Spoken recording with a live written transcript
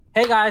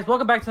Hey guys,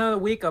 welcome back to another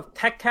week of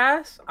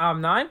Techcast. I'm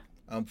Nine.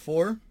 I'm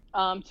 4.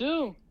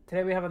 Two.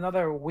 Today we have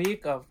another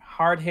week of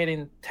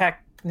hard-hitting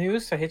tech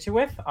news to hit you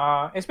with.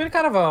 It's been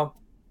kind of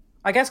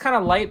kind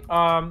of light.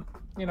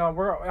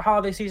 We're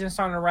holiday season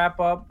starting to wrap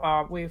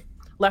up. We've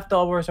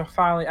leftovers are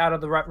finally out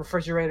of the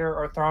refrigerator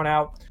or thrown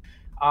out.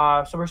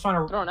 So we're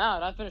starting to Thrown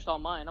out. I finished all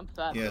mine. I'm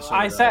fat. Yeah, so so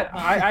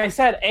I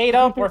said ate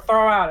up or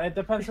throw out. It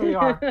depends who we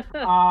are.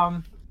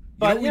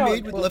 But we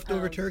made with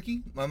leftover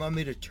turkey? My mom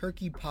made a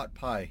turkey pot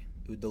pie.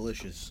 It was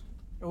delicious.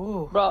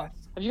 Ooh, Bro,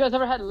 have you guys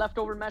ever had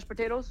leftover mashed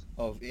potatoes?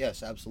 Oh,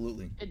 yes,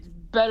 absolutely. It's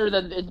better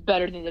than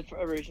the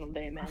original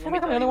day, man. I feel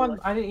like I'm the only one.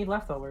 I didn't eat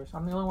leftovers.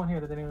 I'm the only one here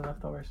that didn't eat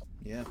leftovers.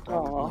 Yeah,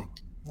 probably.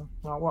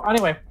 Well,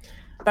 anyway,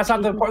 that's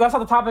not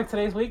the topic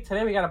today's week.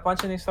 Today we got a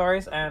bunch of new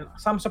stories and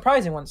some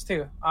surprising ones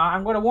too.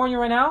 I'm going to warn you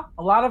right now.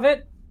 A lot of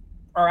it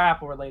are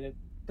Apple related.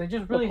 They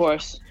just really, of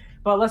course.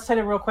 But let's hit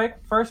it real quick.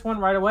 First one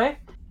right away.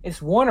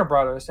 It's Warner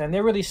Brothers, and they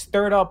really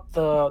stirred up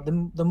the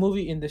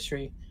movie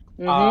industry,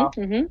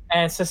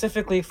 and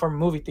specifically for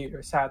movie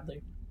theaters.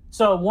 Sadly,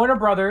 so Warner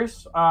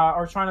Brothers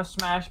are trying to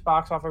smash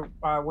box office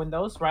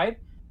windows, right?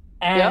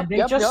 And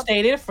they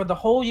stated for the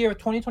whole year of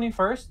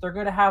 2021, they're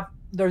going to have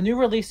their new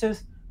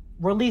releases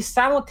released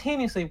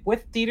simultaneously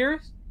with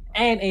theaters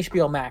and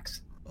HBO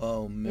Max.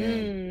 Oh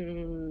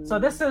man! So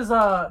this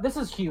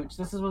is huge.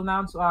 This was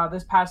announced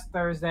this past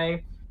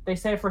Thursday. They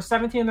say for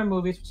 17 of their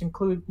movies, which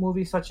include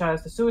movies such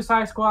as The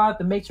Suicide Squad,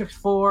 The Matrix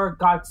 4,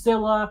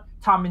 Godzilla,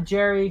 Tom and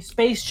Jerry,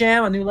 Space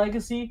Jam: A New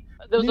Legacy.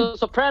 There was a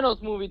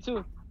Sopranos movie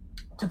too.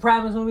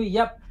 Sopranos movie,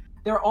 yep.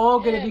 They're all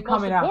going to be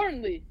coming out.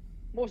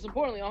 Most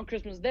importantly, on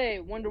Christmas Day,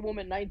 Wonder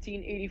Woman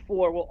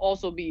 1984 will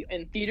also be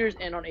in theaters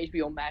and on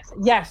HBO Max.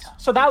 Yes,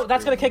 so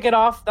that's going to kick it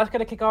off. That's going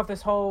to kick off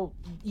this whole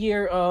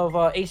year of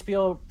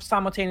HBO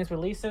simultaneous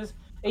releases.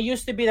 It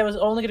used to be that was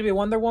only going to be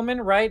Wonder Woman,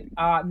 right?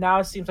 Now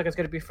it seems like it's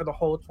going to be for the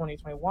whole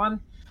 2021.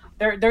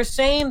 They're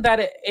saying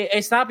that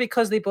it's not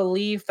because they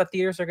believe that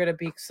theaters are going to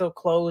be so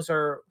closed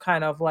or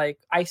kind of like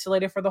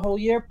isolated for the whole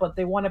year, but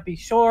they want to be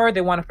sure, they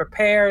want to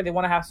prepare, they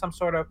want to have some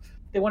sort of,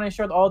 they want to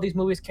ensure that all these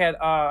movies get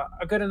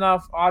a good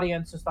enough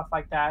audience and stuff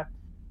like that.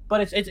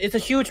 But it's a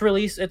huge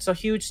release. It's a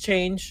huge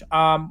change.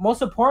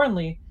 Most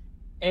importantly,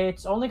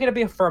 it's only going to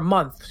be for a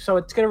month. So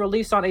it's going to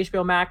release on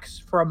HBO Max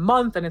for a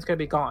month and it's going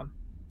to be gone.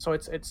 So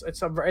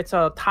it's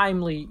a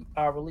timely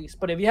release.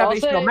 But if you have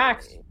HBO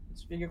Max,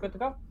 you're good to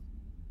go.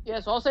 Yeah,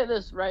 so I'll say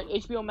this, right?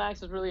 HBO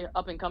Max is really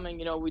up and coming.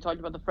 You know, we talked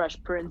about the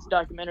Fresh Prince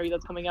documentary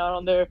that's coming out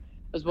on there,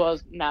 as well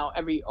as now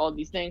all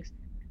these things.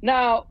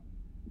 Now,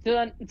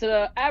 to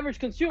the average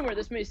consumer,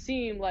 this may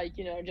seem like,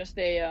 just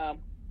a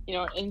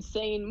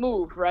insane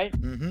move, right?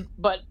 Mm-hmm.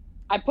 But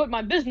I put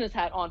my business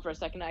hat on for a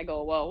second. I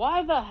go, well,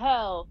 why the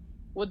hell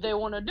would they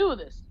want to do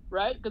this,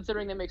 right?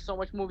 Considering they make so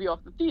much movie off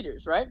the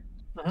theaters, right?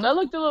 So I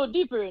looked a little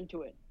deeper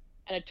into it,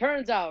 and it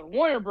turns out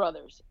Warner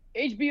Brothers,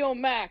 HBO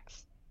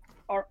Max,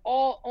 are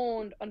all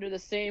owned under the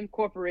same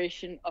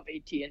corporation of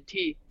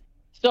AT&T.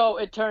 So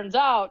it turns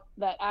out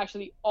that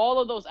actually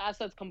all of those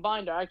assets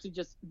combined are actually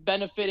just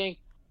benefiting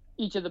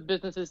each of the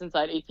businesses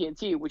inside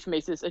AT&T, which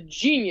makes this a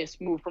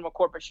genius move from a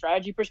corporate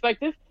strategy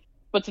perspective.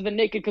 But to the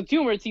naked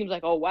consumer, it seems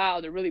like, oh,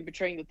 wow, they're really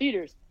betraying the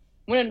theaters.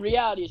 When in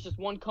reality, it's just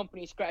one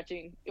company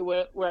scratching,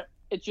 where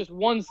it's just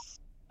one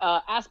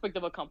aspect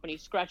of a company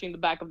scratching the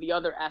back of the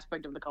other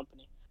aspect of the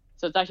company.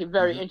 So it's actually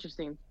very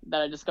interesting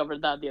that I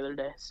discovered that the other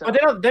day. So,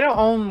 but they don't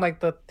own like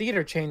the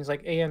theater chains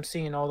like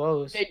AMC and all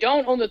those. They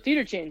don't own the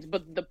theater chains,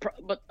 but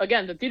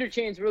again, the theater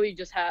chains really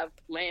just have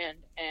land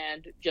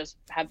and just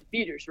have the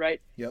theaters, right?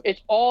 Yep.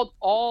 It's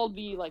all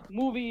the like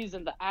movies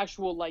and the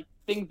actual like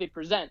things they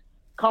present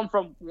come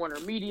from Warner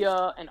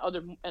Media and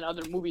other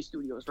movie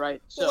studios,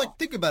 right? So Well, like,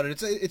 think about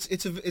it.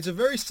 It's a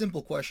very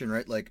simple question,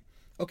 right? Like,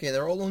 okay,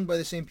 they're all owned by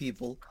the same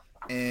people.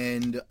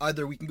 And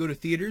either we can go to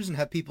theaters and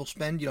have people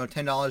spend,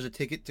 $10 a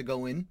ticket to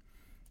go in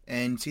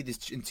and see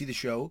the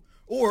show,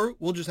 or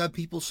we'll just have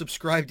people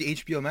subscribe to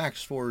HBO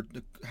Max for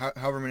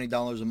however many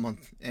dollars a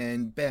month,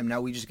 and bam,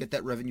 now we just get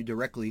that revenue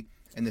directly,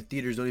 and the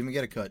theaters don't even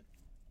get a cut.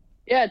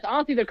 Yeah, it's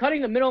honestly they're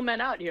cutting the middleman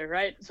out here,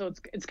 right? So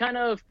it's kind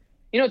of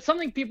it's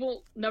something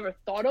people never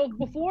thought of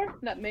before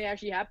that may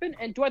actually happen.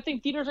 And do I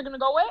think theaters are going to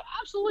go away?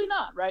 Absolutely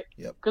not, right?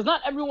 Yep. Because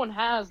not everyone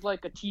has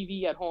like a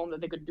TV at home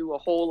that they could do a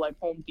whole like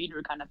home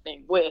theater kind of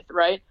thing with,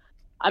 right?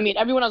 I mean,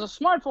 everyone has a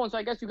smartphone, so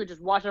I guess you could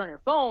just watch it on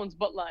your phones.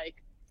 But like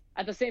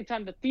at the same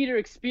time, the theater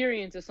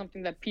experience is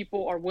something that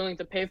people are willing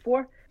to pay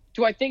for.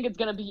 Do I think it's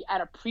going to be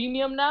at a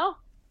premium now?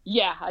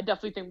 Yeah, I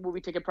definitely think movie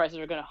ticket prices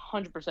are going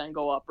to 100%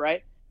 go up,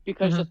 right?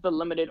 Because just the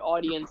limited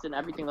audience and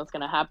everything that's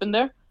going to happen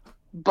there.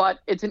 But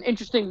it's an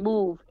interesting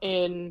move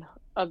in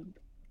a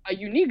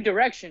unique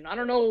direction. I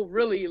don't know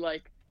really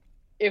like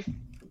if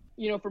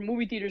for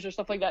movie theaters or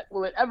stuff like that,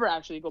 will it ever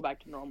actually go back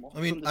to normal?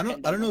 I mean, I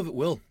don't know if it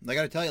will. I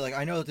got to tell you, like,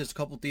 I know that there's a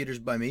couple theaters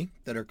by me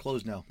that are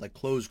closed now, like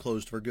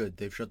closed for good.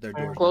 They've shut their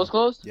doors.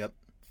 Closed? Yep.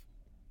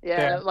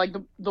 Yeah, like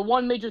the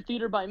one major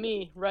theater by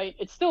me, right?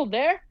 It's still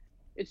there.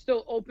 It's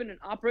still open and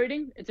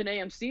operating. It's an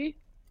AMC,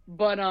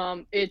 but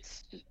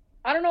it's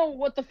I don't know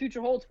what the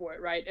future holds for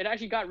it, right? It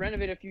actually got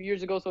renovated a few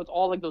years ago, so it's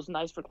all like those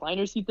nice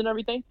recliner seats and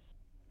everything.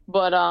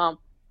 But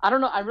I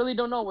don't know. I really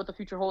don't know what the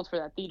future holds for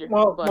that theater.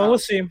 Well, But we'll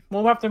see.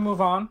 We'll have to move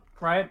on,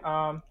 right?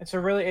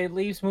 It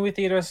leaves movie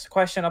theaters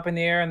question up in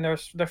the air, and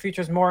their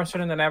future is more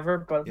uncertain than ever.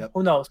 But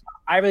who knows?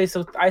 I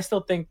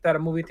still think that a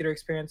movie theater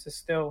experience is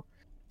still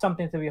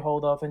something to be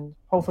hold of and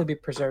hopefully be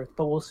preserved.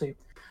 But we'll see.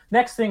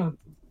 Next thing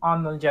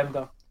on the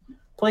agenda,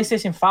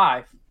 PlayStation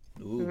 5.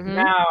 Mm-hmm.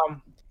 Now,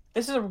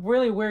 this is a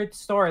really weird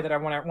story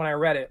that when I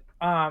read it.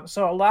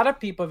 So a lot of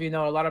people,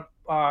 a lot of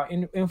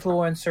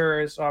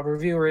influencers,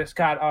 reviewers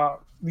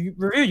got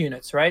review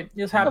units, right?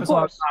 This happens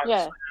all the time.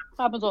 Yeah,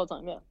 happens all the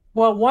time. Yeah.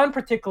 Well, one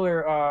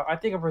particular, I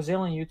think a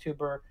Brazilian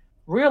YouTuber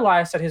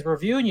realized that his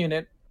review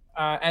unit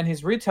and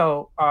his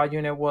retail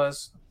unit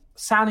was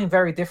sounding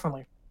very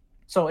differently.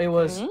 So it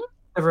was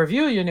the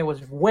review unit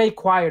was way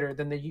quieter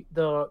than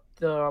the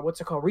what's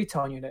it called,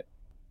 retail unit,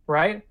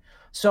 right?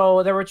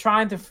 So he was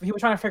trying to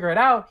figure it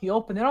out. He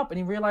opened it up and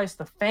he realized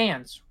the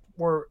fans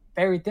were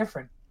very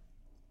different.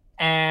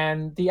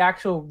 And the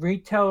actual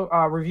retail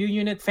review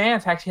unit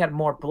fans actually had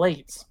more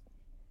blades.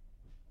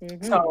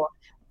 Mm-hmm.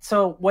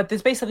 So what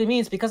this basically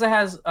means, because it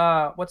has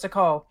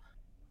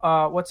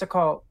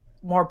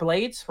more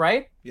blades,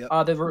 right?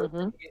 Yeah.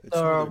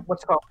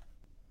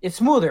 It's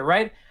smoother,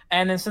 right?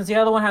 And then since the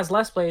other one has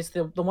less blades,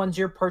 the ones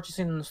you're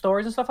purchasing in the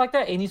stores and stuff like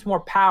that, it needs more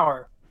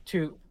power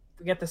to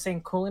get the same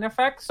cooling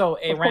effect. So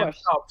it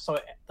ramps up, so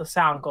the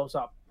sound goes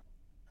up.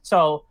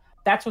 So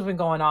that's what's been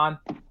going on.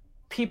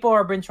 People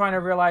have been trying to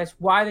realize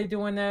why they're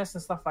doing this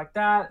and stuff like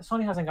that.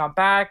 Sony hasn't gone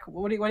back.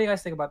 What do you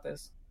guys think about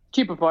this?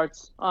 Cheaper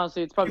parts.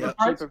 Honestly, it's probably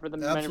cheaper for the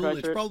manufacturer.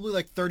 It's probably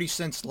like 30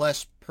 cents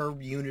less per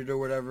unit or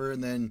whatever,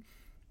 and then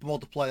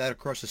multiply that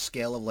across a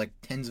scale of like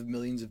tens of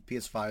millions of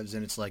PS5s,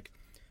 and it's like,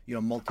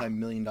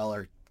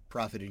 multi-million-dollar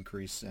profit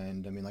increase.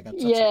 And I mean, like,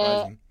 that's not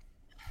surprising.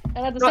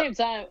 And at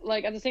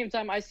the same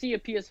time, I see a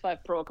PS5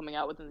 Pro coming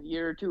out within a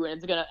year or two, and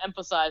it's gonna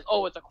emphasize,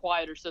 it's a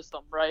quieter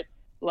system, right?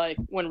 Like,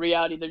 when in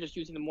reality, they're just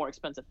using the more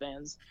expensive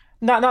fans.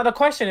 No, the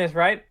question is,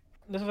 right?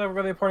 This is a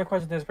really important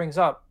question this brings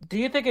up. Do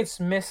you think it's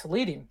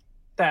misleading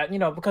that,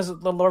 because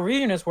the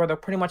review units were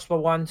pretty much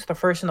the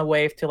first in the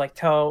wave to, like,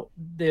 tell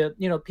the,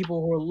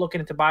 people who are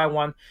looking to buy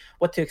one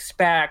what to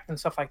expect and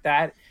stuff like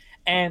that.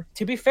 And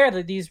to be fair,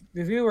 that these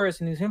reviewers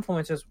and these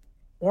influencers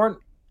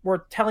were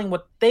telling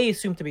what they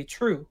assumed to be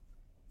true,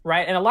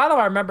 right? And a lot of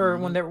I remember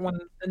when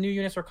the new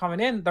units were coming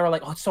in, they were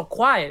like, "Oh, it's so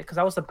quiet," because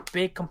that was a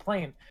big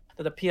complaint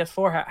that the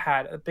PS4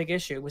 had a big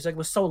issue. It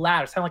was so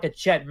loud. It sounded like a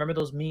jet. Remember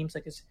those memes,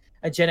 like it's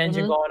a jet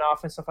engine going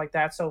off and stuff like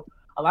that. So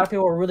a lot of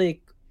people were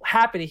really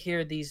happy to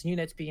hear these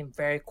units being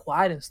very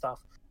quiet and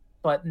stuff.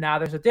 But now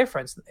there's a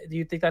difference. Do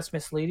you think that's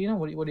misleading?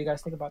 What do you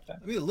guys think about that?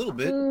 I mean, a little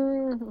bit.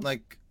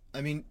 Like,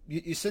 I mean,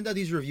 you send out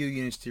these review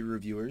units to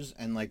reviewers,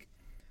 and like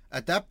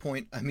at that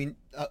point, I mean,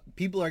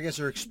 people, I guess,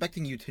 are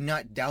expecting you to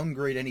not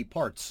downgrade any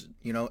parts.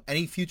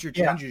 Any future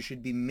changes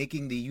should be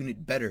making the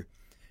unit better,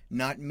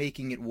 not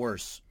making it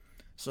worse.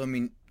 So, I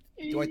mean,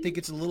 do I think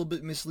it's a little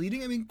bit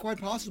misleading? I mean, quite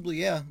possibly,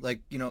 yeah.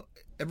 Like,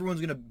 everyone's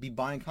going to be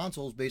buying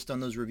consoles based on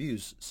those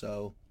reviews,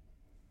 so...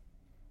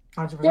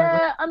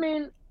 Yeah, I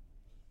mean,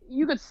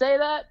 you could say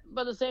that,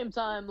 but at the same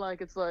time, like,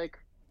 it's like,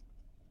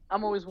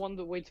 I'm always one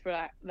that waits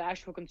for the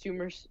actual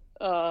consumers,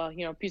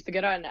 piece to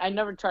get out, and I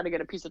never try to get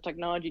a piece of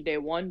technology day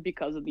one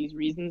because of these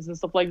reasons and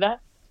stuff like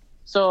that.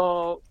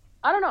 So,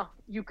 I don't know.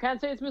 You can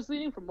say it's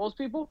misleading for most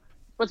people,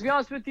 but to be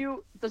honest with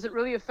you, does it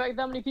really affect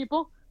that many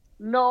people?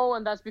 No,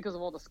 and that's because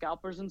of all the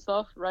scalpers and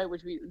stuff, right?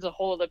 It's a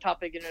whole other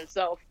topic in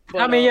itself.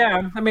 But,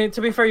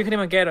 to be fair, you can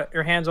even get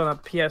your hands on a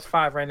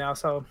PS5 right now,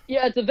 so...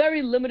 Yeah, it's a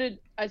very limited,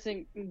 I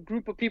think,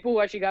 group of people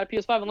who actually got a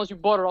PS5, unless you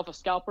bought it off a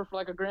scalper for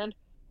like $1,000.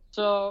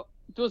 So,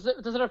 does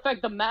it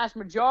affect the mass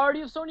majority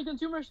of Sony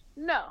consumers?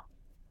 No.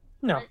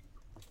 Right?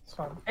 It's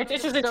fine.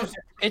 It's just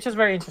interesting. It's just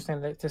very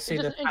interesting to see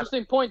this. It's just an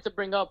interesting point to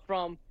bring up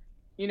from,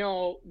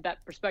 that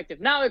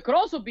perspective. Now, it could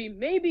also be,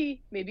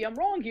 maybe I'm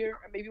wrong here,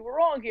 or maybe we're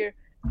wrong here,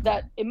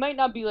 that it might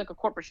not be like a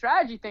corporate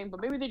strategy thing,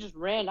 but maybe they just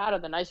ran out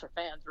of the nicer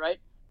fans, right?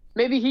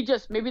 Maybe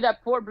that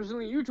poor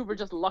Brazilian YouTuber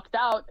just lucked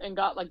out and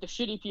got like the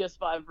shitty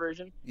PS5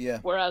 version. Yeah.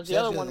 Whereas the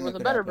other one was a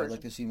better version. I'd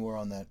like to see more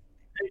on that.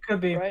 It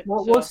could be. Right?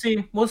 We'll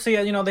see. We'll see.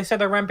 They said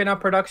they're ramping up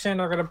production.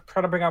 They're going to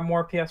try to bring out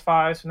more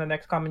PS5s in the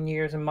next coming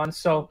years and months.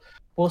 So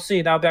we'll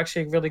see. That'll be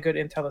actually really good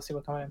intel to see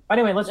what's coming in. But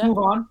anyway, let's move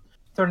on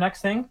to our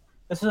next thing.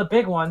 This is a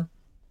big one.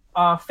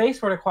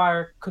 Facebook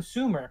acquired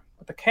consumer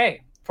with a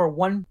K for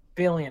 $1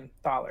 billion.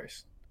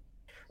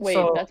 Wait,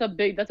 that's a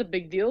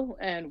big deal.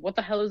 And what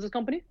the hell is this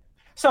company?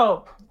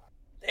 So,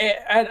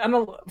 I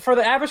know for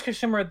the average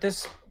consumer,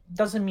 this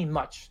doesn't mean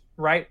much,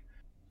 right?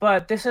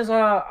 But this is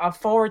a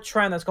forward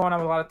trend that's going on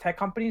with a lot of tech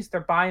companies.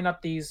 They're buying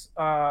up these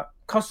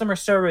customer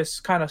service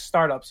kind of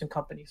startups and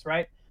companies,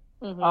 right?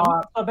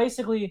 So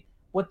basically,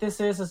 what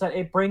this is that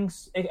it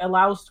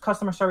allows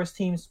customer service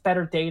teams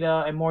better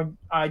data and more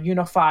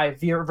unified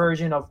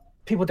version of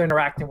people they're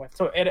interacting with.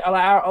 So it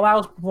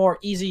allows more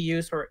easy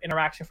use or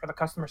interaction for the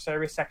customer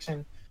service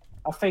section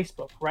of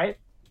Facebook, right?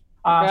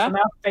 So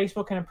now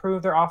Facebook can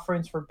improve their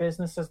offerings for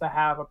businesses that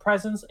have a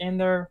presence in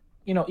their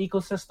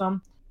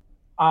ecosystem.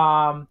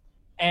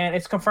 And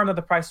it's confirmed that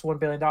the price is $1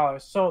 billion.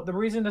 So the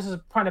reason this is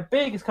kind of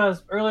big is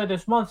because earlier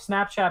this month,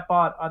 Snapchat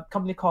bought a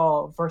company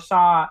called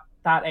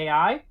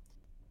Versa.ai,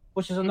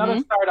 which is another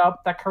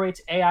startup that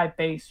creates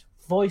AI-based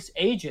voice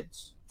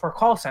agents for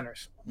call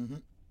centers.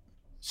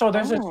 So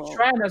there's this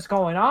trend that's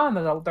going on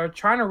that they're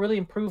trying to really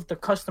improve the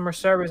customer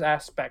service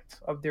aspect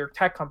of their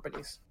tech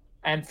companies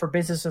and for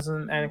businesses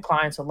and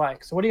clients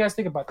alike. So what do you guys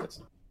think about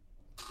this?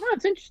 No,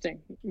 it's interesting.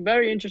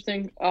 Very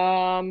interesting.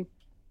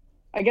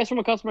 I guess from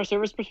a customer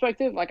service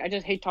perspective, like I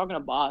just hate talking to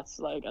bots.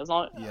 Like I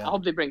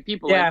hope they bring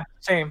people. Yeah, in.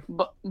 Same.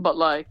 But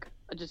like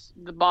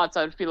the bots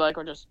I feel like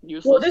are just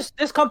useless. Well,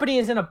 this company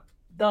isn't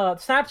the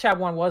Snapchat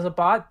one was a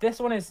bot. This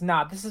one is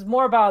not. This is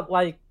more about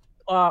like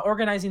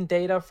organizing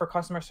data for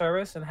customer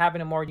service and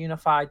having a more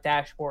unified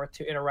dashboard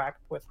to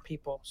interact with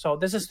people. So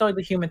this is still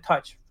the human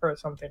touch for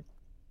something.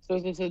 So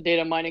is this a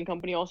data mining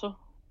company also?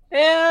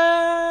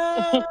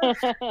 I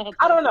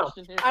don't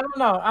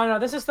know.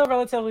 This is still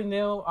relatively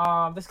new.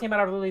 This came out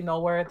of really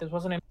nowhere. This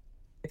wasn't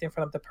anything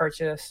for them to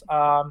purchase.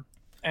 And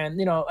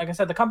like I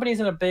said, the company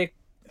isn't a big,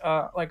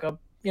 like a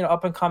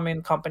up and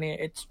coming company.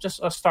 It's just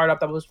a startup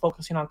that was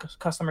focusing on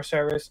customer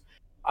service,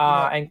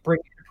 and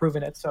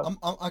improving it. So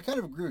I kind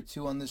of agree with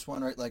you on this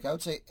one, right? Like I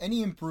would say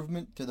any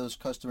improvement to those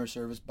customer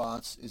service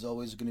bots is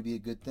always going to be a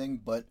good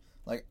thing, but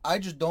like I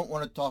just don't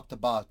want to talk to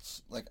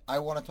bots. Like I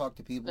want to talk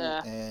to people,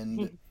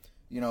 and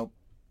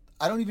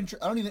I don't even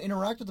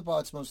interact with the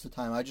bots most of the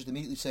time. I just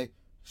immediately say,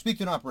 speak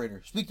to an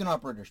operator, speak to an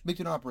operator, speak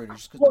to an operator,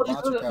 just because the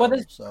bots are terrible.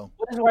 This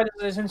is why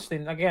this is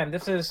interesting. Again,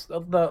 this is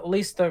at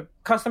least the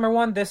customer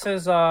one. This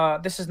is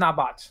not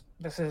bots.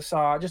 This is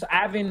just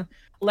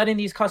letting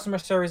these customer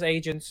service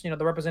agents, the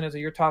representatives that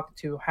you're talking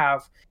to,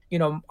 have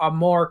a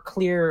more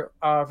clear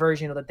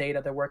version of the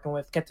data they're working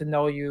with, get to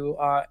know you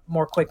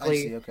more quickly.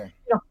 I see. Okay.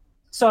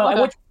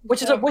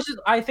 Which is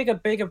I think a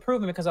big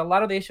improvement, because a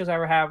lot of the issues I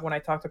ever have when I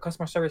talk to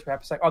customer service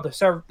reps, it's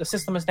like, the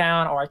system is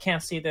down, or I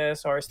can't see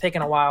this, or it's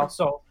taking a while.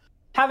 So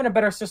having a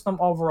better system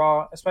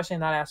overall, especially in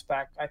that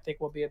aspect, I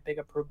think will be a big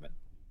improvement.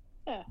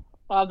 Yeah,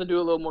 I'll have to do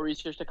a little more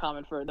research to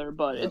comment further,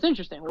 but it's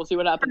interesting. We'll see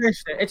what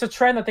happens. It's a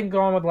trend I think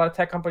going on with a lot of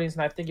tech companies,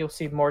 and I think you'll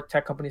see more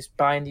tech companies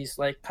buying these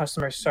like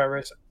customer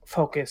service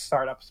focused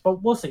startups.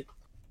 But we'll see.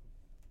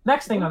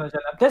 Next thing on the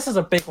agenda. This is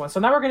a big one. So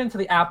now we're getting into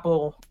the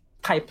Apple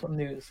type of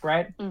news,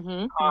 right?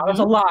 There's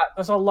a lot.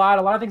 A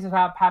lot of things that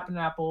have happened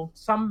in Apple.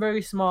 Some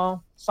very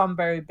small, some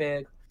very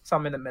big,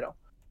 some in the middle.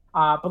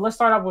 But let's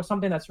start off with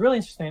something that's really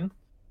interesting,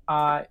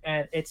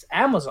 and it's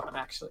Amazon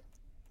actually.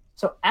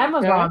 So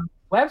Amazon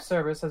Web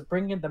Service is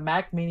bringing the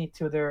Mac Mini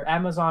to their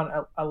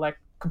Amazon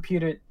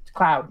Computer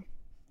Cloud.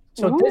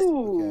 So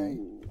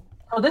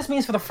this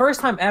means for the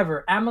first time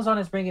ever, Amazon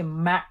is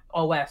bringing Mac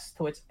OS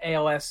to its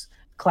AOS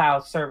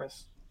cloud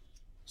service.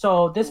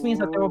 So this means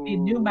that there will be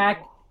new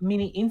Mac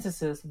Mini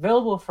instances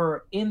available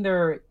in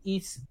their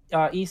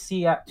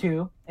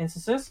EC2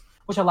 instances,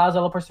 which allows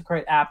developers to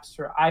create apps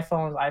for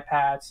iPhones,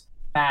 iPads,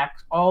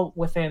 Macs, all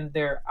within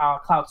their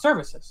cloud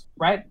services,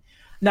 right?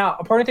 Now,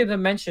 according to the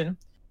mention,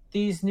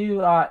 these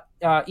new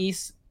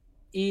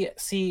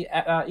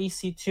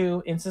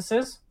EC2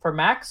 instances for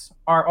Macs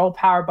are all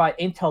powered by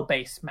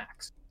Intel-based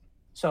Macs.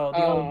 So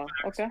the old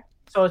Macs.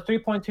 So it's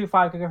 3.25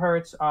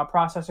 gigahertz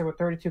processor with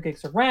 32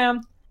 gigs of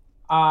RAM.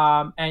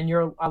 And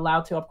you're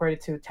allowed to upgrade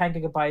it to 10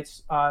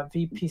 gigabytes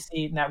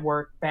VPC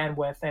network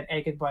bandwidth and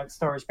 8 gigabytes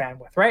storage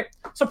bandwidth, right?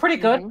 So pretty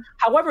good.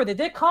 However, they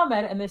did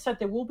comment and they said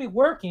they will be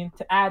working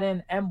to add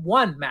in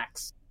M1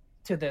 Macs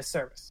to this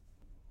service.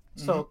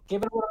 So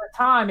give it a little bit of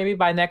time, maybe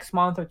by next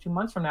month or 2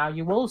 months from now,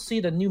 you will see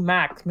the new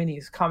Mac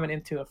Minis coming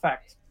into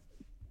effect.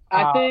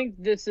 I think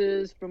this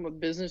is, from a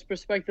business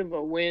perspective,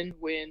 a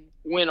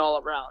win-win-win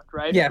all around,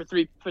 right? Yeah.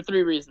 For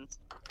three reasons.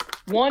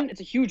 One,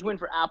 it's a huge win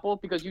for Apple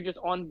because you just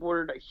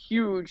onboarded a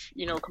huge,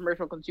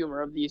 commercial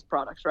consumer of these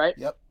products, right?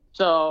 Yep.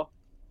 So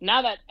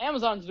now that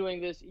Amazon's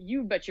doing this,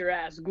 you bet your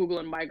ass Google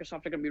and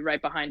Microsoft are going to be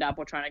right behind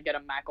Apple trying to get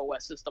a Mac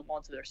OS system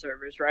onto their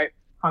servers, right?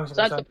 100%. So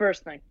that's the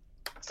first thing.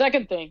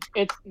 Second thing,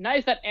 it's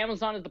nice that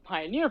Amazon is the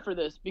pioneer for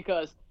this,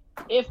 because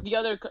if the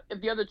other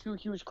two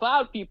huge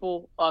cloud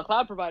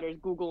providers,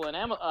 Google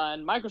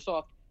and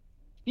Microsoft,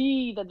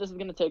 see that this is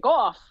going to take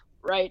off,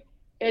 right?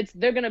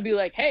 They're going to be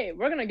like, hey,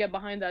 we're going to get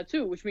behind that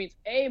too, which means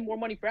A, more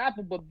money for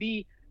Apple, but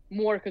B,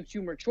 more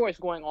consumer choice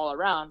going all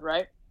around,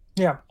 right?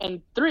 Yeah.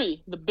 And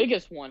 3, the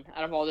biggest one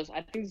out of all this,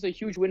 I think it's a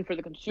huge win for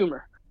the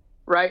consumer,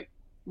 right?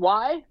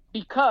 Why?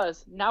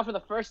 Because now for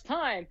the first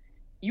time,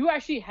 you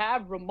actually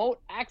have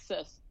remote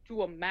access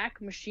to a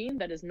Mac machine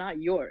that is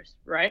not yours,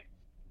 right?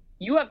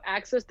 You have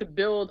access to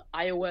build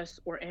iOS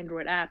or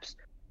Android apps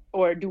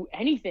or do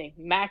anything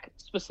Mac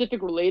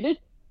specific related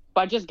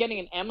by just getting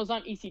an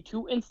Amazon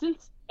EC2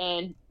 instance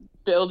and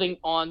building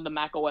on the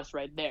Mac OS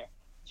right there.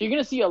 So you're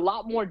going to see a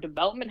lot more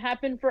development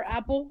happen for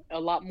Apple, a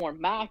lot more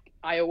Mac,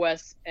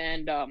 iOS,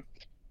 and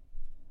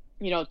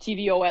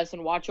tvOS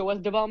and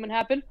watchOS development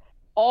happen,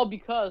 all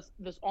because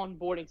this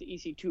onboarding to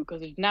EC2,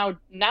 because now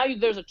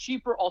there's a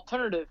cheaper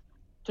alternative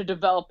to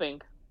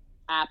developing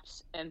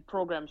apps and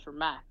programs for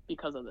Mac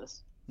because of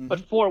this. Mm-hmm.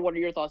 But for what are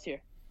your thoughts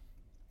here?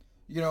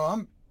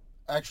 I'm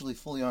actually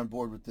fully on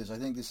board with this. I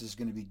think this is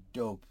going to be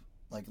dope.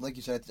 Like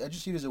you said, I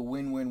just see it as a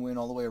win-win-win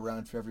all the way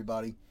around for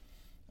everybody.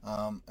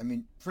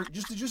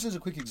 Just as a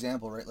quick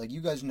example, right? Like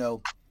you guys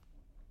know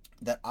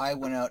that I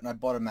went out and I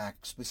bought a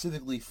Mac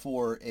specifically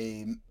for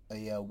a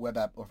web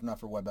app, or not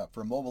for web app,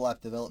 for a mobile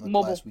app development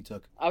class we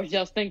took. I was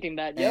just thinking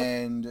that. Yep.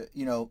 And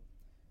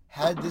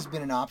had this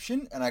been an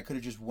option, and I could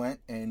have just went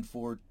and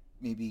for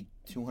maybe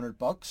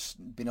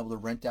 $200, been able to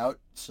rent out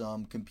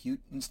some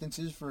compute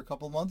instances for a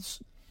couple of months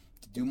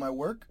to do my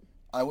work,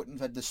 I wouldn't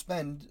have had to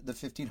spend the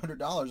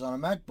 $1,500 on a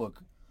MacBook.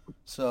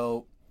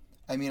 So,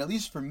 at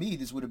least for me,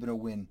 this would have been a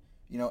win.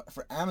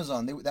 For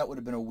Amazon, that would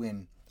have been a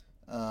win.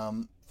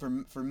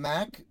 For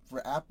Mac,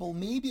 for Apple,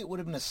 maybe it would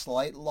have been a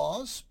slight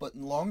loss, but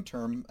in long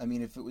term,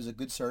 if it was a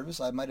good service,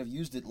 I might have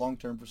used it long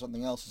term for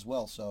something else as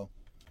well. So,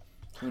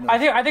 who knows? I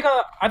think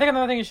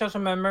another thing you should also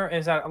remember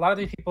is that a lot of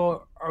these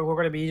people who are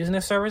going to be using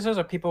these services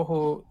are people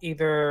who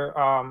either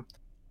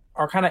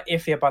are kind of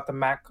iffy about the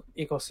Mac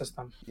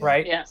ecosystem,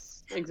 right?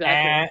 Yes,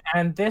 exactly.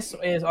 And this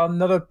is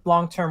another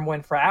long-term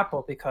win for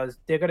Apple because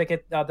they're going to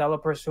get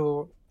developers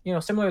who,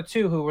 similar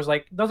to who was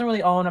like, doesn't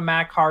really own a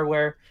Mac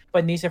hardware,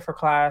 but needs it for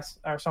class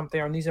or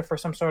something, or needs it for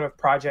some sort of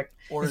project.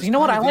 Or is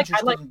what I like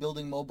in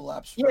building mobile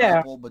apps for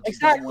Apple, but just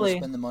doesn't want to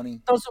spend the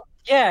money.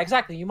 Yeah,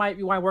 exactly. You might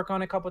work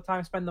on it a couple of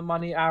times, spend the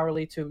money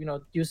hourly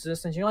to use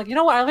this, and you're like,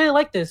 what, I really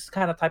like this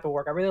kind of type of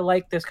work. I really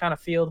like this kind of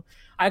field.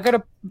 I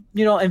gotta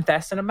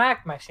invest in a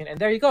Mac machine, and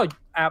there you go.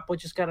 Apple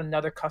just got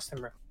another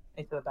customer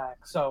into the bag.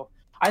 So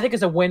I think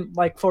it's a win.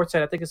 Like Ford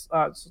said, I think it's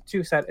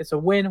a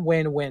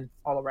win-win-win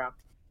all around.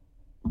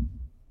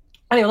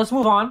 Anyway, let's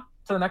move on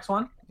to the next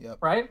one. Yep.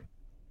 Right.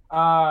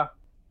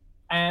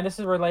 And this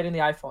is relating to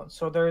the iPhone.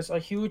 So there's a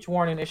huge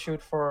warning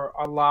issued for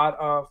a lot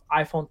of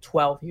iPhone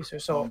 12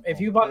 users. So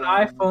if you bought an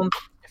iPhone,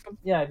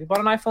 if you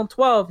bought an iPhone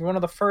 12, you're one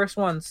of the first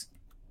ones.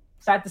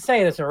 Sad to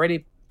say, there's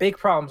already big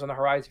problems on the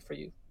horizon for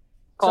you.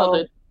 Called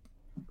it.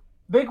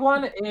 Big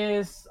one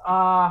is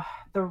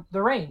the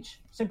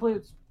range.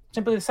 Simply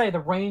to say, the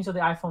range of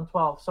the iPhone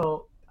 12.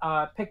 So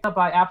picked up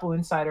by Apple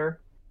Insider,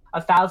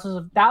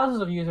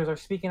 thousands of users are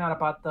speaking out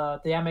about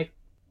the dynamic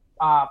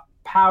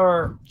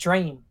power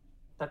drain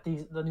that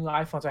the new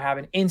iPhones are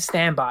having in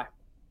standby.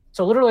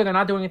 So literally, they're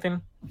not doing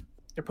anything.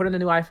 They're putting the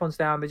new iPhones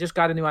down. They just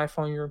got a new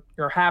iPhone.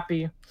 You're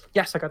happy.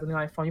 Yes, I got the new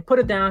iPhone. You put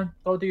it down.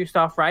 Go do your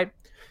stuff. Right.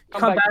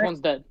 Come back. Phone's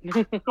dead.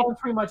 Phone's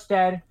pretty much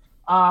dead.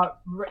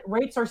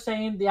 Rates are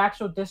saying the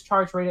actual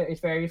discharge rate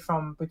is vary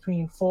from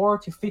between 4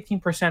 to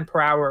 15%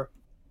 per hour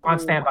on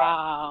standby.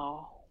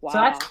 Wow. So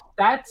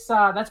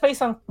that's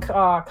based on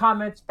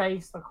comments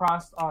based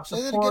across support.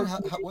 Say that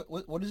again.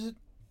 What is it?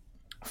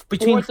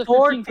 Between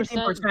 4 to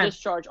 15%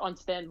 discharge on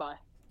standby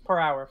per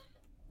hour.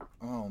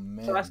 Oh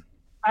man. So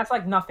that's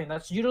like nothing.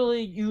 That's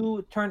usually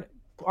you turn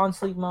on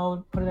sleep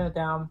mode, putting it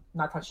down,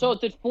 not touching. So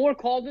did 4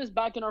 call this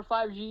back in our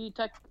 5G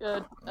tech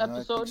episode? I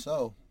think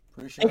so.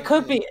 Pretty sure it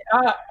could be.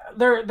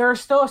 They're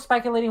still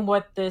speculating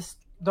what the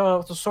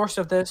source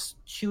of this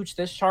huge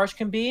discharge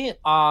can be.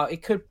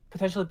 It could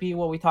potentially be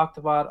what we talked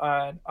about,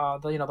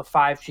 the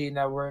 5G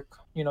network,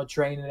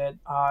 draining it.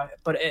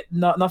 But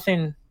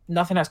nothing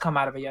has come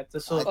out of it yet.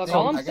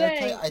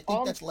 I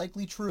think that's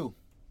likely true.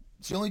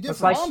 It's the only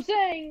difference. All I'm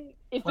saying,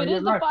 if it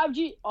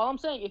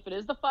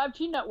is the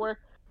 5G network,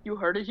 you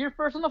heard it here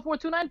first on the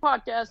 429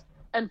 podcast,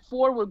 and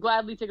 4 would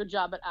gladly take a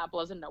job at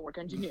Apple as a network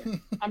engineer.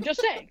 I'm just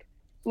saying,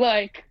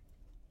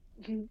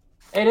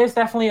 it is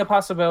definitely a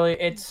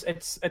possibility. It's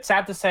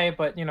sad to say,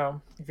 but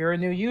if you're a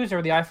new user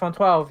of the iPhone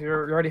 12,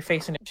 you're already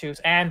facing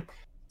issues, and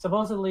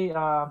supposedly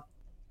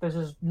there's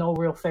just no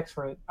real fix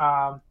for it.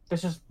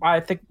 I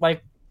think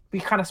we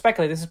kind of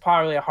speculate this is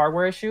probably a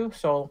hardware issue,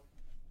 so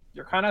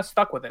you're kind of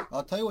stuck with it.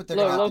 I'll tell you what they're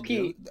going to have to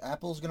do.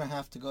 Apple's going to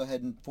have to go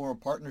ahead and form a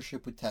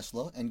partnership with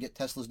Tesla and get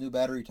Tesla's new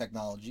battery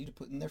technology to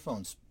put in their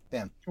phones.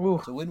 Bam. Ooh,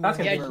 so win-win.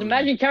 Yeah, just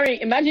imagine carrying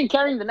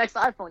the next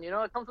iPhone.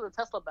 It comes with a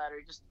Tesla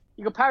battery. Just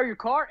you can power your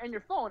car and your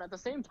phone at the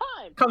same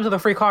time. Comes with a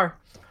free car.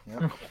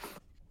 Yep.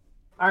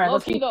 All right.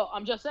 Low-key, though,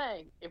 I'm just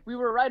saying, if we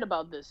were right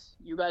about this,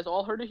 you guys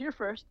all heard it here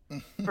first,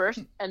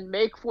 and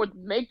make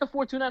the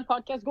 429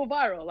 podcast go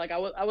viral.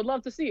 I would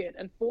love to see it.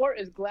 And 4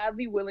 is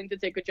gladly willing to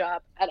take a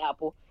job at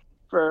Apple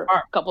for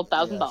a couple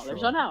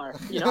 $1,000 an hour.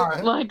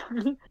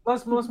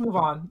 Let's move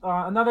on.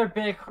 Another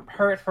big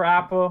hurt for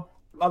Apple.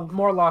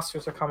 More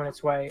lawsuits are coming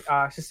its way,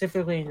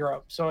 specifically in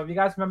Europe. So if you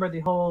guys remember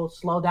the whole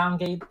slowdown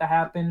gate that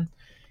happened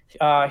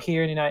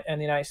here in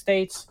the United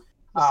States.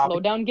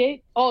 Slowdown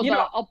gate? Oh,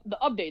 the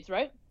updates,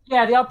 right?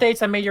 Yeah, the updates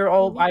that made your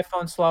old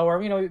iPhone slower.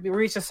 We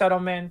reached a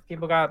settlement.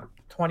 People got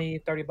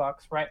 $20-$30,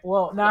 right?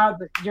 Well, now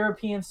the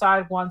European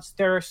side wants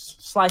their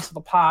slice of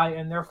the pie,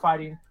 and they're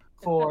fighting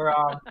for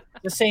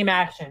the same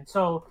action.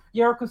 So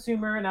Euro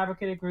Consumer and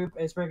Advocate Group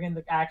is bringing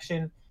the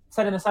action,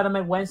 said in a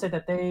settlement Wednesday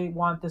that they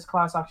want this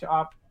class action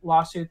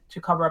lawsuit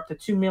to cover up to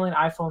 2 million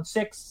iPhone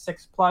 6,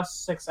 6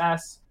 Plus,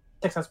 6S,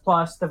 6S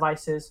Plus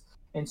devices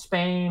in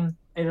Spain,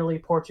 Italy,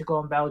 Portugal,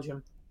 and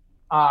Belgium.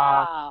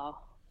 Wow.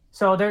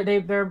 So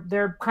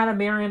they're kind of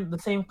mirroring the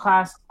same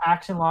class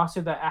action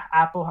lawsuit that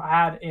Apple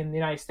had in the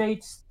United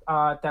States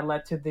that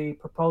led to the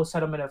proposed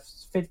settlement of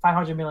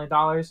 $500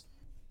 million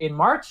in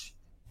March.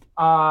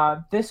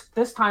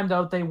 This time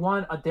though they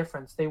won a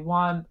difference. They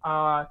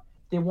have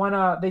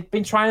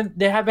been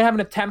having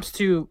attempts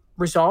to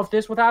resolve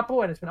this with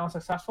Apple, and it's been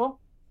unsuccessful.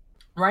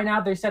 Right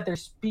now, they said they're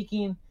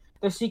seeking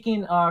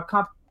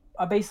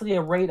basically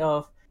a rate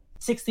of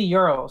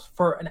 €60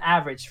 for an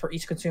average for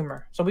each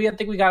consumer. So I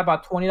think we got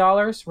about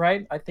 $20,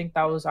 right? I think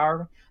that was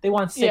they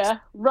want 60. Yeah,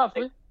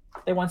 roughly.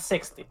 They want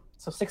 60.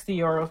 So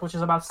 €60, which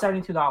is about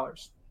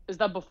 $72. Is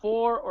that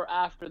before or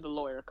after the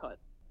lawyer cut?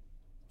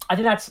 I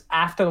think that's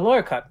after the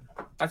lawyer cut.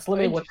 That's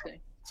literally what.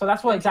 So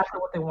that's exactly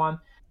what they want.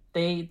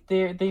 They're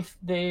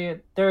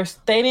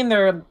stating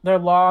their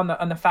law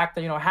on the fact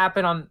that it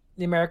happened on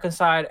the American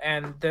side,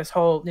 and this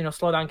whole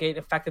slowdown gate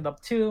affected them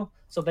too.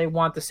 So they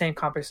want the same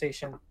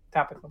compensation to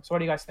happen. So what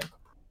do you guys think?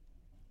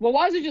 Well,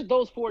 why is it just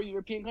those 4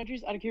 European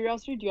countries? Out of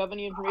curiosity, do you have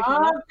any information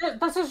on that?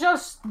 This is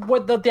just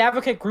what the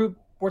advocate group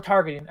we're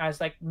targeting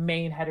as like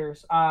main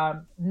headers.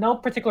 No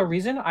particular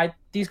reason.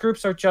 These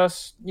groups are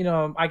just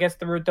I guess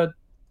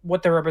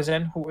what they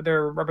represent, who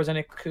their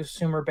representing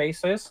consumer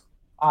base is.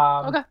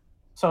 Okay.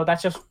 So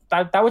that's just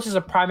that which is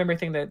a primary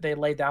thing that they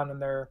lay down in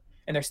their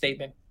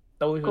statement.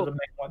 Those are the main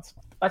ones.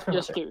 That's pretty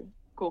much it.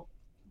 Cool.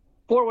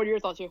 Ford, what are your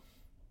thoughts here?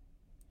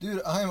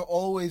 Dude, I'm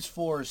always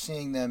for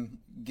seeing them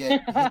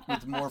get hit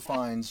with more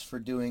fines for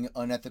doing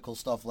unethical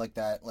stuff like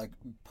that, like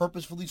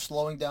purposefully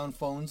slowing down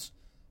phones.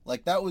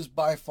 Like that was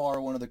by far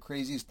one of the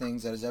craziest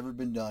things that has ever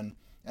been done,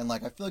 and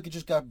like I feel like it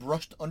just got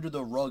brushed under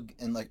the rug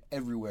and like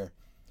everywhere.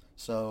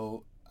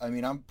 So I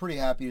mean, I'm pretty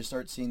happy to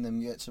start seeing them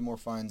get some more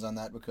fines on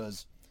that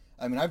because,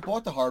 I mean, I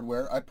bought the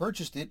hardware, I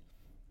purchased it,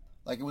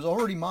 like it was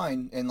already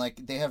mine, and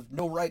like they have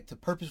no right to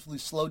purposefully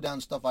slow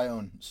down stuff I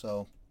own.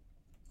 So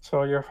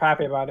you're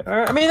happy about it?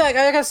 I mean, like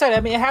I said,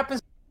 I mean it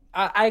happens.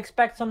 I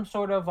expect some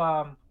sort of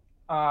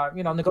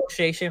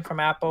negotiation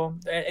from Apple.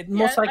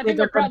 Most likely I think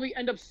they'll probably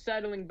end up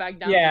settling back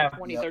down to the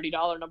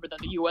 $20-$30 number that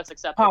the U.S.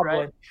 accepted.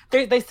 Probably.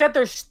 Right? They said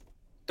they're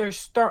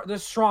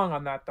strong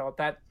on that though.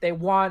 That they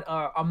want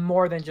a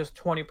more than just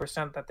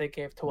 20% that they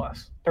gave to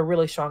us. They're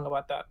really strong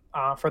about that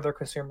for their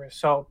consumers.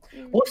 So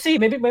we'll see.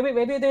 Maybe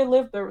they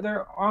live.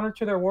 They're honored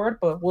to their word,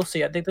 but we'll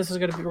see. I think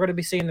we're gonna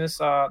be seeing this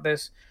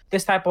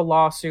type of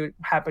lawsuit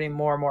happening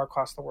more and more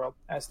across the world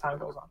as time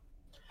goes on.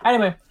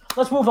 Anyway,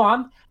 let's move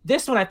on.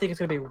 This one I think is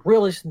gonna be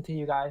really interesting to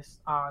you guys,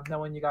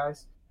 knowing you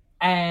guys,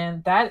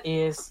 and that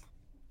is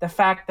the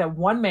fact that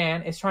one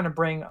man is trying to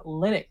bring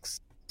Linux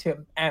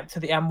to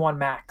the M1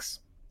 Max.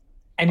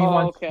 And he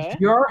wants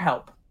your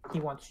help. He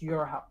wants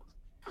your help.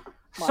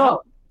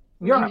 So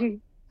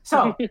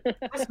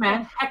this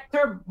man,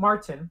 Hector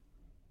Martin,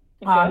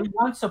 he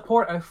wants to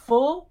port a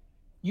full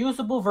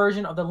usable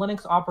version of the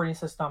Linux operating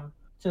system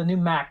to the new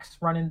Macs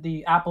running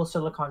the Apple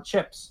Silicon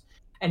chips,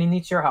 and he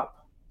needs your help.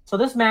 So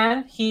this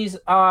man, he's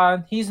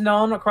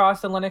known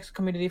across the Linux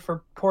community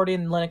for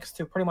porting Linux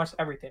to pretty much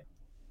everything.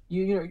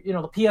 The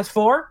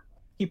PS4,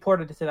 he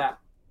ported it to that.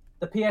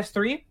 The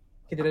PS3,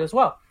 he did it as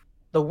well.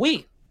 The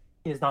Wii,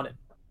 he has done it.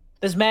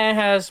 This man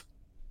has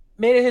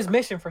made it his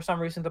mission for some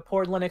reason to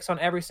port Linux on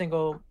every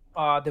single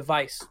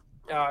device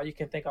you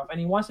can think of, and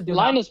he wants to do.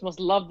 Linus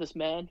must love this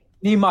man.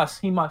 He must.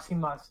 He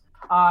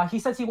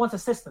says he wants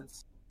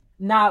assistance.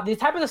 Now, the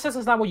type of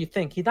assistance is not what you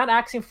think. He's not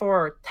asking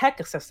for tech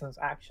assistance.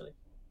 Actually,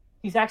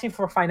 he's asking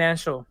for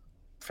financial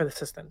for the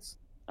assistance.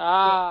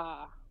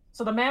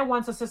 So the man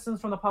wants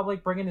assistance from the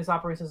public, bringing his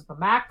operating system to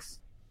Macs.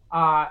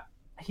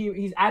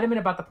 He's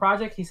adamant about the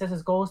project. He says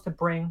his goal is to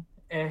bring.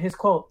 His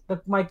quote, the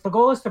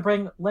goal is to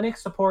bring Linux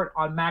support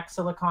on Mac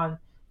Silicon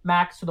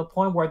Macs to the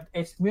point where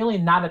it's really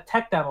not a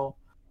tech demo,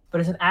 but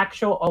it's an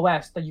actual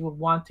OS that you would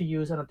want to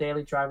use on a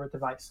daily driver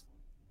device.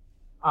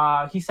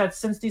 He said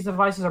since these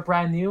devices are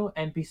brand new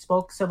and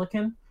bespoke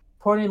silicon,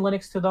 porting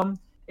Linux to them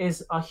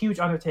is a huge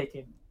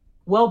undertaking,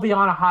 well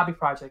beyond a hobby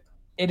project.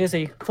 It is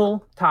a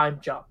full-time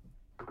job.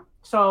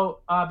 So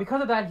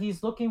because of that,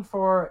 he's looking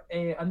for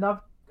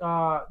enough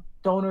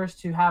donors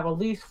to have at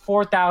least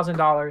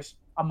 $4,000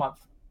 a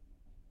month.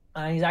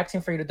 He's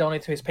asking for you to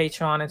donate to his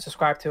Patreon and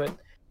subscribe to it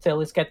to at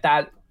least get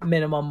that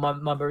minimum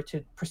number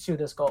to pursue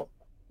this goal.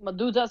 My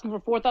dude's asking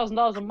for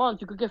 $4,000 a month.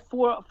 You could get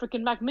 4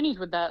 freaking Mac Minis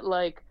with that.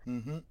 Like,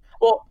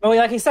 well,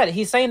 like he said,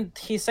 he's saying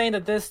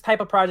that this type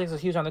of project is a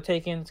huge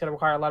undertaking. It's going to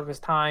require a lot of his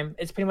time.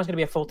 It's pretty much going to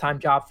be a full-time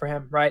job for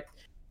him, right?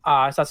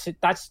 So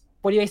that's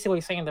what he's basically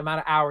saying. The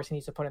amount of hours he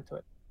needs to put into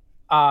it.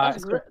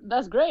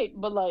 That's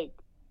great, but like,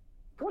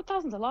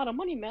 4,000 is a lot of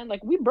money, man.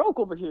 Like, we broke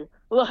over here.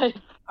 Like,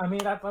 I mean,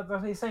 that's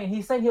what he's saying.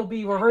 He said he'll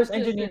be reverse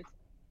engineering.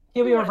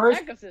 He'll be reverse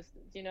tech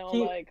assistance. He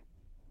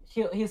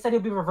said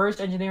he'll be reverse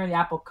engineering the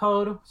Apple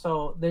code,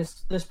 so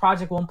this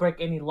project won't break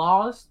any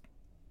laws.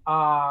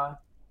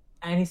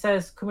 And he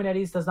says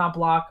Kubernetes does not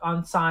block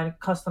unsigned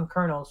custom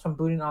kernels from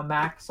booting on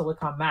Mac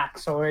Silicon Mac,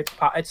 so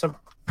it's a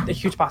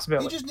huge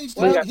possibility.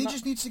 He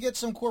just needs to get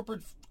some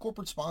corporate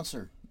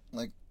sponsor.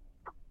 I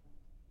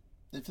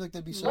feel like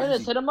that'd be so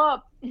easy. Hit him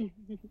up.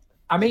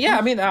 I mean, yeah.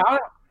 I mean,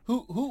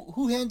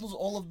 Who handles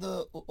all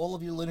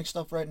of your Linux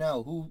stuff right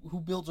now?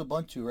 Who builds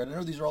Ubuntu? Right. I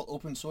know these are all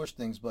open source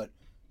things, but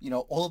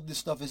all of this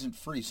stuff isn't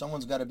free.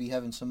 Someone's got to be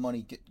having some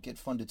money get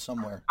funded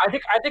somewhere. I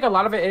think a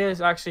lot of it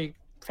is actually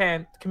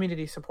fan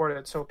community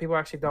supported, so people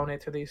actually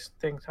donate to these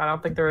things. I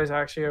don't think there is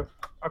actually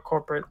a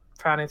corporate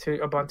fan into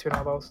Ubuntu and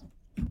all those.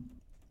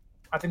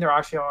 I think there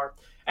actually are,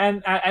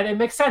 and it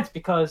makes sense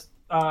because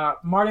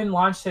Martin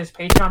launched his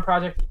Patreon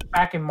project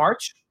back in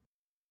March,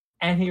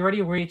 and he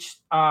already reached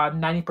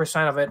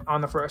 90% of it on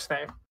the first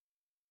day.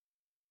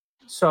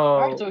 So,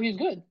 all right, so he's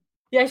good.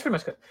 Yeah, he's pretty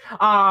much good.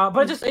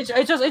 But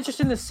it's just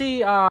interesting to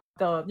see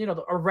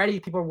already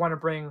people want to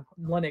bring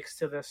Linux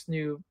to this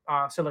new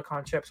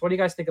silicon chips. What do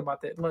you guys think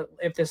about it?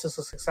 If this is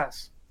a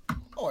success?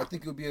 Oh, I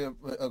think it would be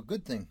a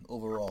good thing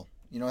overall.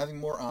 Having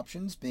more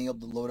options, being able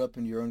to load up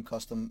in your own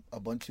custom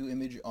Ubuntu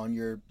image on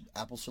your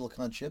Apple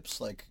Silicon chips,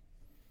 like,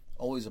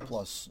 always a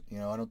plus.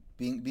 I don't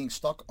being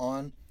stuck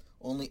on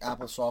only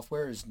Apple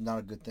software is not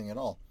a good thing at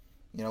all.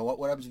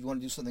 What happens if you want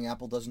to do something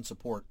Apple doesn't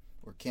support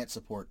or can't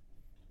support?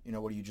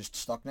 What are you just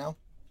stuck now?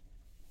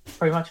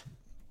 Pretty much.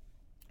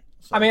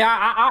 So. I mean,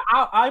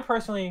 I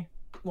personally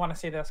want to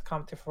see this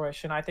come to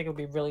fruition. I think it would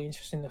be really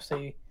interesting to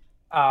see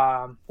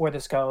where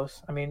this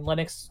goes. I mean,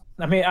 Linux.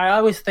 I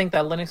always think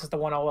that Linux is the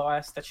one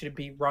OS that should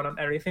be run on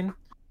everything,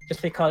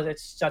 just because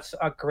it's such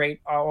a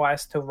great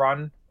OS to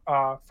run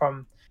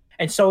from,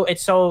 and so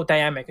it's so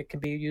dynamic. It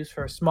can be used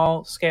for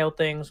small scale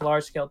things,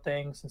 large scale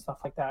things, and stuff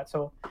like that.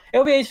 So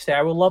it'll be interesting.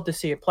 I would love to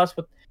see it. Plus,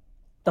 with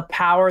the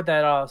power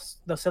that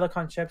the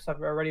silicon chips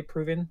have already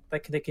proven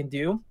that they can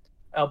do,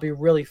 it'll be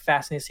really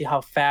fascinating to see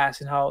how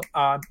fast and how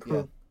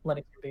improved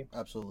Linux can be.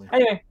 Absolutely.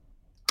 Anyway,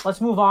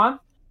 let's move on.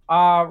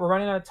 We're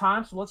running out of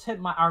time, so let's hit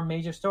our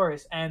major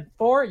stories. And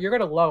Thor, you're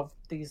gonna love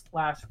these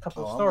last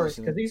couple of stories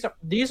because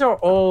these are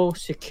all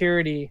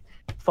security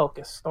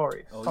focused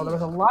stories. So there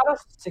was a lot of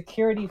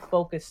security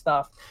focused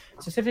stuff,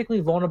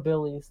 specifically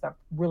vulnerabilities that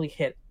really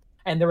hit.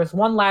 And there was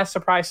one last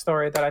surprise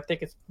story that I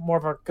think is more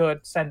of a good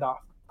send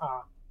off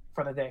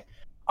for the day.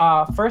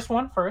 First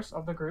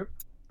of the group.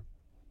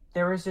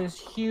 There was this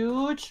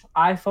huge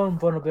iPhone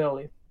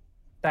vulnerability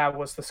that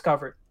was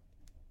discovered.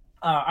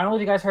 I don't know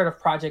if you guys heard of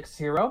Project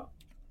Zero.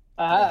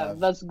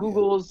 That's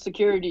Google's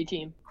security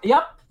team.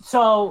 Yep.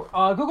 So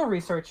Google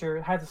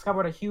researcher has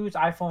discovered a huge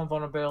iPhone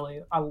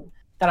vulnerability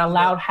that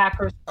allowed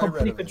hackers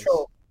complete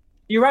control.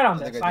 You read on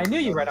this. I knew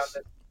you read on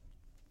this.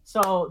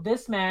 So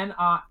this man,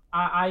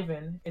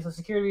 Ivan, is a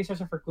security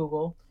researcher for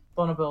Google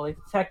vulnerability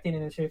detecting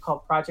initiative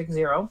called Project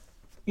Zero.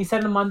 He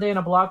said on Monday in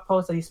a blog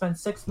post that he spent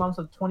 6 months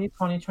of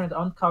 2020 trying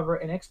to uncover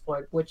an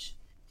exploit, which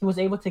he was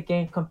able to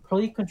gain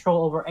complete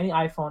control over any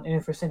iPhone in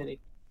his vicinity.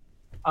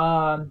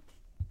 In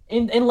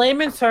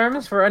layman's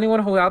terms, for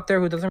anyone who out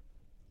there who doesn't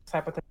know this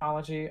type of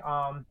technology,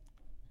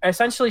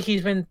 essentially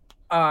he's been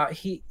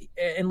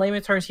in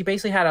layman's terms, he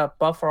basically had a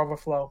buffer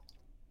overflow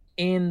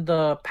in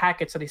the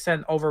packets that he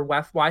sent over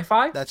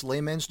Wi-Fi. That's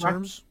layman's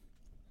terms?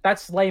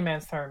 That's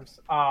layman's terms.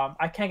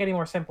 I can't get any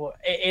more simple.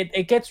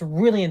 It gets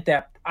really in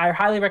depth. I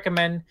highly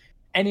recommend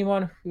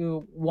anyone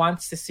who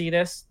wants to see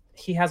this.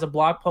 He has a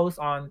blog post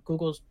on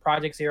Google's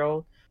Project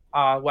Zero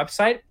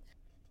website.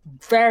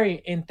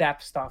 Very in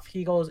depth stuff.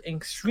 He goes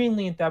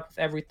extremely in depth with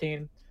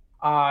everything.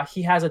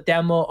 He has a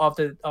demo of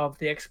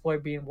the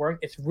exploit being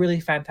worked. It's really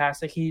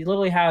fantastic. He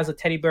literally has a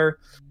teddy bear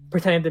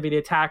pretending to be the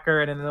attacker,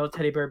 and another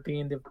teddy bear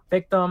being the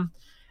victim.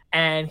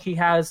 And he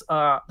has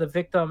the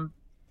victim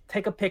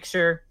take a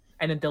picture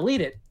and then delete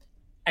it.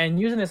 And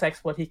using this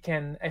exploit, he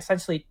can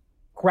essentially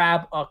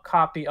grab a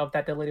copy of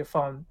that deleted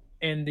phone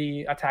in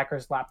the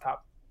attacker's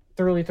laptop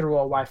through a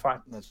Wi-Fi.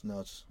 That's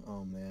nuts.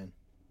 Oh, man.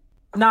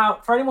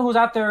 Now, for anyone who's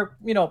out there,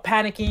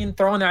 panicking,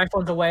 throwing their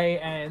iPhones away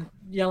and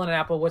yelling at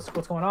Apple, what's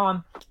going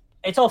on?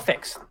 It's all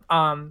fixed.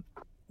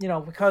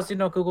 Because,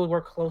 Google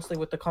worked closely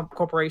with the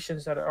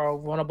corporations that are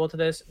vulnerable to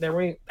this. They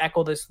already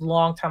echoed this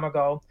long time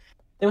ago.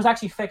 It was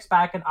actually fixed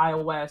back in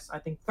iOS, I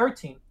think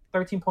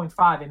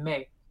 13.5 in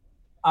May.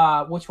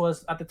 Which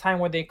was at the time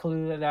where they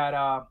included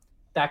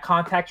that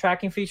contact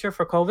tracking feature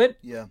for COVID.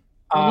 Yeah.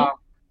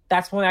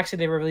 That's when actually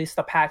they released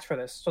the patch for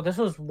this. So this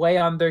was way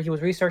under. He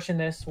was researching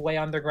this way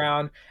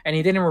underground, and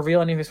he didn't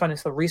reveal any of his findings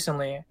until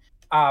recently.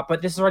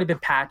 But this has already been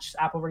patched.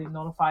 Apple already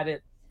notified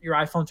it. Your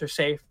iPhones are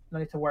safe. No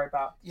need to worry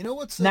about. You know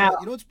what's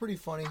pretty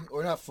funny,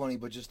 or not funny,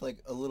 but just like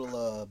a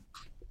little.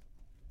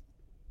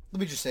 Let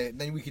me just say it.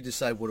 Then we can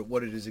decide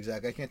what it is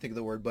exactly. I can't think of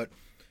the word, but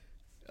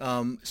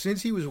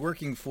since he was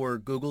working for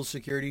Google's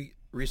security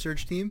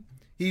research team,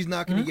 he's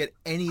not going to get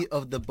any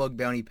of the bug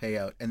bounty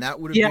payout, and that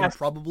would have been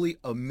probably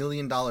 $1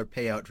 million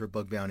payout for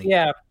bug bounty.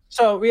 Yeah.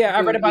 So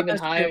I read about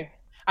this.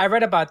 I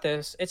read about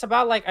this. It's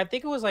about I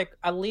think it was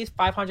at least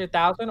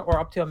 500,000 or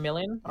up to $1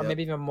 million or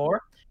maybe even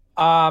more.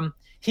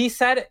 He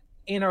said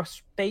in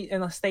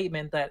a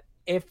statement that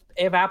if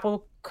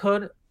Apple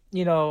could,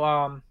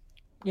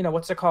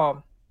 what's it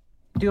called,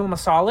 do him a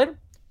solid,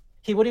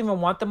 he wouldn't even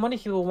want the money.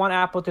 He would want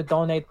Apple to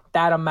donate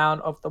that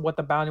amount of what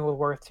the bounty was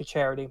worth to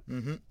charity.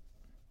 Mm-hmm.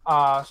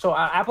 So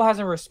Apple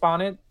hasn't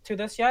responded to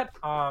this yet.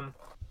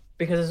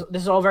 because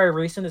this is all very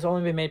recent. It's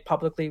only been made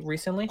publicly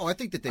recently. Oh, I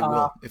think that they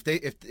will. If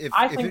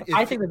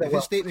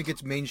his statement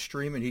gets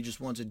mainstream and he just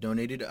wants it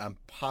donated, I'm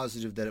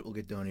positive that it will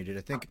get donated.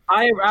 I think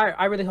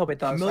I really hope it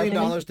does. $1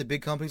 million to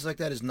big companies like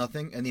that is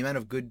nothing, and the amount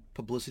of good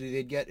publicity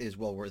they'd get is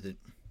well worth it.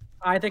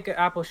 I think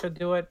Apple should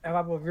do it.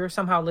 Apple, if you're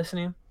somehow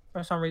listening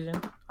for some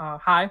reason,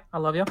 hi, I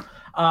love you.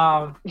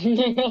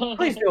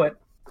 Please do it.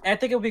 I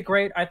think it would be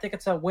great. I think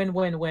it's a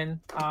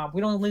win-win-win.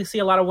 We don't really see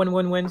a lot of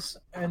win-win-wins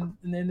in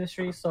the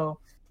industry, so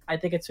I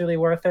think it's really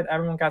worth it.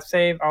 Everyone got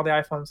saved, all the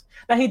iPhones.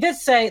 Now, he did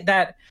say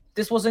that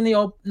this was in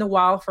the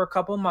wild for a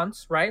couple of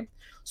months, right?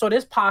 So it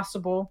is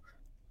possible,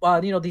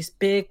 these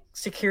big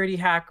security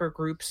hacker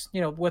groups,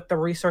 with the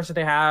resources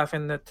they have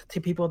and the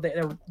people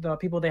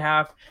they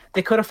have,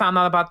 they could have found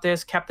out about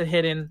this, kept it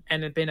hidden,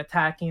 and had been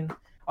attacking.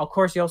 Of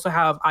course, you also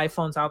have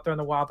iPhones out there in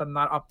the wild that are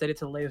not updated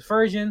to the latest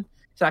version,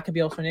 so that could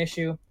be also an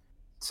issue.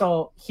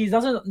 So he's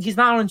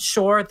not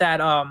unsure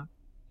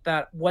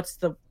that what's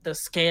the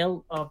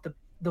scale of the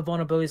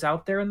vulnerabilities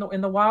out there in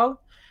the wild,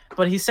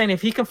 but he's saying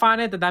if he can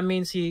find it, that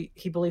means he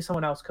believes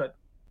someone else could,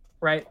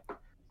 right?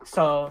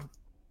 So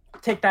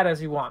take that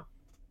as you want.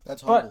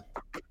 That's humble.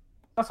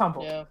 That's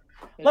humble. Yeah.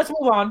 Let's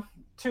move on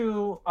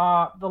to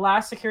the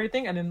last security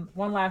thing, and then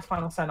one last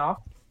final send off.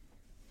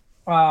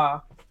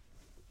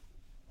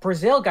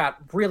 Brazil got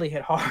really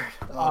hit hard.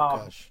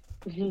 Oh gosh.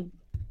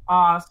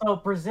 So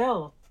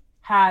Brazil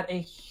had a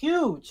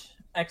huge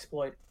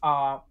exploit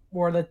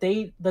where the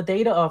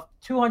data of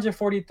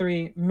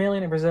 243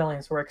 million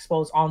Brazilians were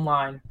exposed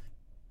online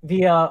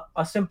via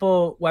a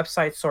simple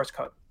website source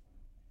code.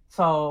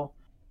 So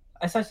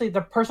essentially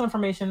the personal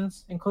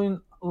informations, including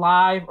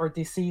live or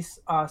deceased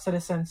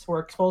citizens, were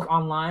exposed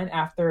online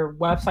after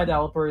website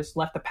developers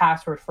left the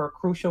password for a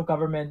crucial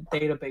government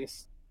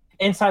database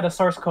inside the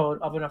source code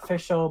of an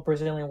official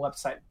Brazilian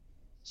website.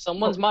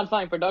 Someone's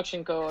modifying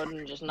production code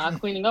and just not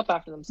cleaning up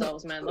after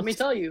themselves, man. Let me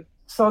tell you.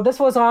 So this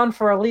was on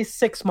for at least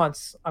 6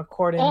 months,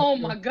 according. Oh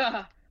my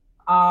god.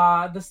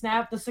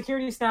 The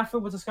security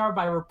snafu was discovered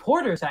by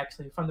reporters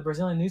actually from the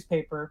Brazilian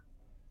newspaper.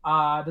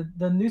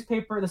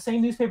 The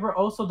same newspaper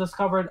also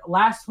discovered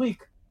last week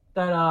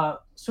that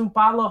São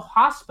Paulo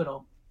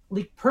hospital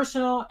leaked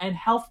personal and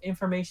health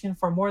information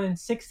for more than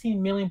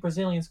 16 million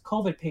Brazilians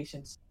COVID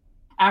patients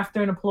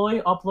after an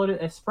employee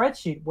uploaded a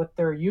spreadsheet with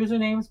their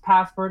usernames,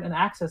 password, and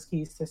access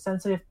keys to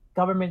sensitive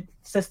government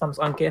systems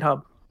on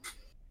GitHub.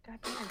 God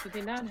damn, did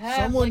they not have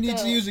Someone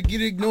needs to use a git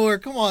ignore.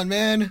 Come on,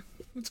 man.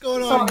 What's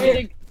going on?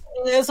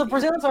 So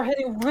Brazilians are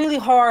hitting really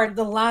hard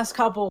the last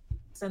couple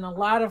months, and a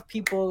lot of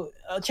people,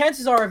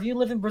 chances are if you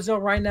live in Brazil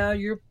right now,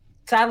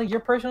 sadly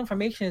your personal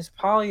information is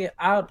probably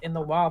out in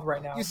the wild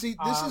right now. You see,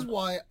 this is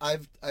why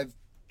I've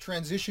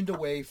transitioned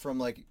away from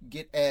like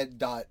git add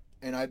dot,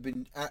 and I've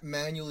been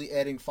manually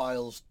adding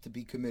files to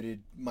be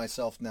committed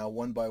myself now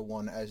one by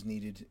one as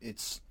needed.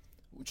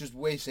 Which is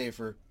way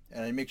safer,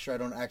 and I make sure I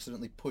don't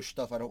accidentally push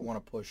stuff I don't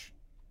want to push.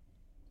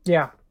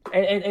 Yeah,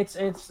 it's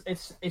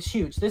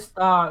huge. This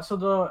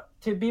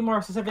to be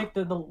more specific,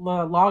 the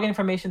login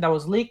information that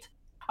was leaked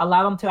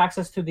allowed them to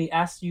access to the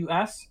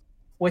SUS,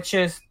 which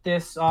is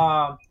this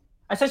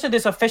essentially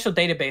this official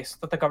database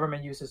that the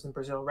government uses in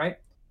Brazil, right?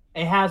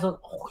 It has it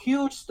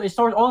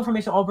stores all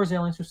information, all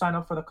Brazilians who sign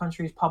up for the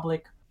country's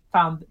public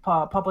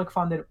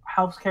funded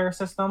healthcare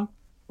system,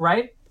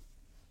 right?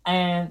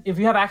 And if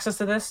you have access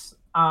to this,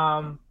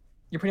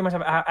 you pretty much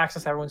have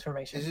access to everyone's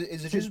information.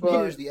 Is it just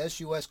because the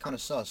SUS kind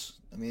of sus?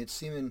 I mean,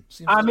 it's it's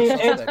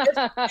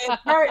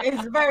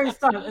very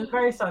sus. It's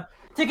very sus.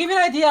 To give you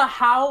an idea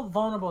how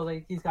vulnerable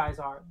these guys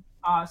are,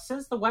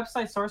 since the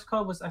website source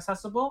code was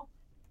accessible,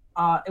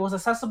 it was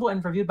accessible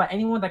and reviewed by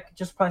anyone that could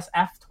just press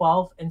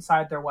F12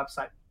 inside their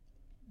website.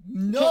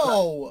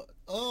 No.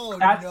 Oh,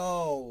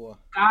 no.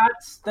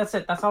 That's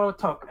it. That's all it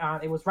took.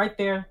 It was right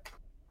there.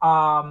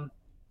 And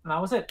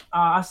that was it.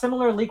 A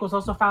similar leak was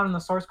also found in the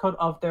source code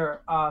of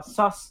their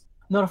SUS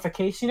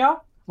notification,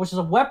 which is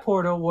a web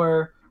portal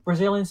where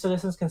Brazilian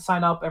citizens can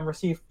sign up and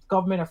receive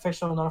government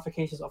official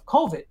notifications of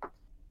COVID.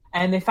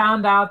 And they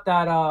found out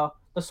that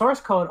the source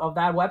code of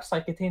that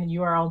website contained a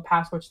URL and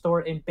password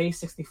stored in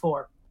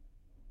base64,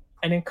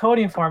 an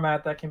encoding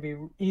format that can be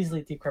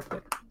easily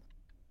decrypted.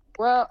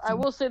 Well, I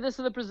will say this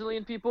to the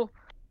Brazilian people.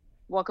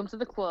 Welcome to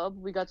the club.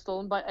 We got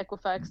stolen by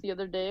Equifax the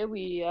other day.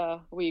 We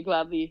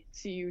gladly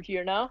see you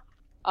here now.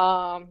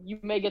 You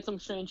may get some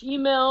strange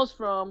emails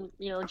from,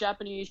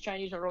 Japanese,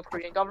 Chinese, or North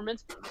Korean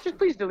governments. Just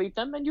please delete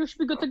them, and you should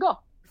be good to go.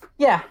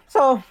 Yeah,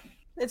 so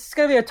it's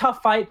gonna be a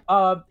tough fight.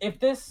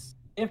 If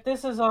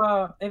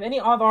any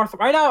unauthorized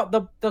right now,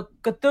 the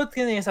good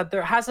thing is that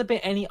there hasn't been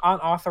any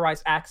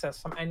unauthorized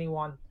access from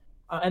anyone,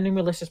 any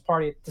malicious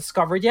party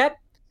discovered yet.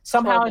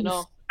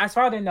 Somehow, as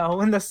far as they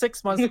know, in the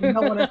 6 months,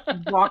 no one has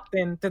walked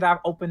into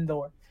that open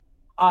door.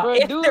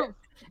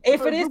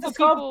 If it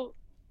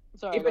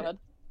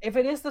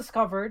is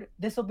discovered,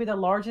 this will be the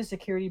largest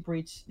security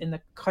breach in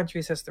the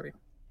country's history.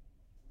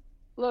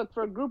 Look,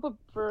 for a group of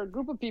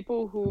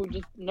people who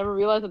just never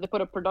realized that they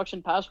put a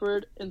production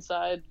password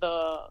inside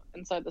the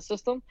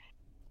system,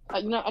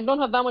 I don't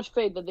have that much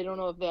faith that they don't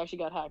know if they actually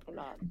got hacked or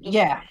not.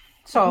 Yeah.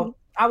 So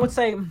I would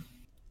say,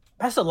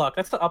 best of luck.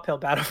 That's the uphill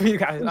battle for you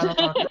guys. I don't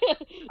know.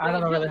 I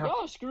don't know really how.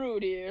 Y'all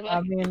screwed here.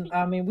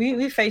 I mean,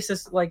 we face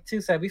this, like Tu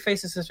said, we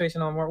face this situation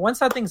no more. Once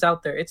that thing's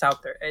out there, it's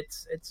out there.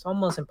 It's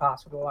almost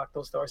impossible to lock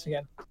those doors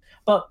again.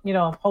 But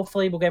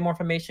hopefully we'll get more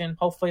information.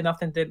 Hopefully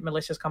nothing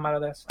malicious come out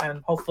of this,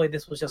 and hopefully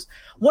this was just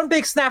one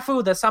big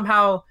snafu that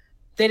somehow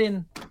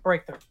didn't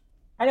break through.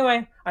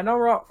 Anyway, I know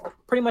we're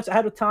pretty much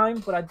ahead of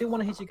time, but I do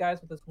want to hit you guys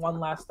with this one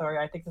last story.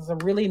 I think this is a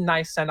really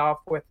nice send off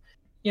with,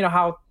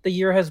 how the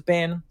year has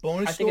been.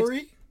 Bonus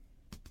story.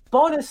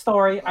 Bonus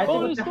story.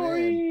 Bonus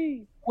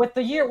story. With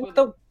the year,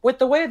 with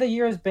the way the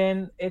year has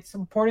been, it's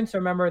important to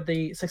remember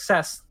the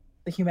success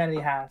that humanity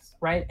has,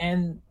 right?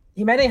 And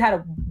humanity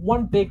had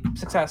one big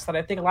success that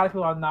I think a lot of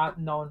people are not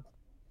known,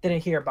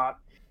 didn't hear about,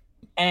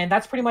 and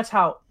that's pretty much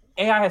how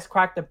AI has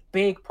cracked a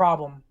big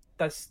problem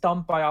that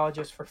stumped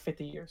biologists for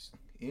 50 years.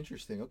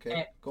 Interesting.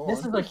 Okay, go on. This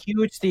is a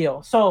huge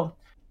deal. So,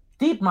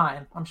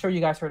 DeepMind, I'm sure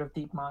you guys heard of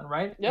DeepMind,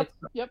 right? Yep.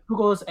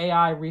 Google's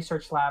AI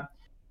research lab,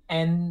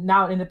 and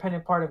now an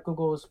independent part of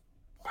Google's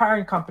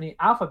parent company,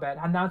 Alphabet,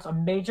 announced a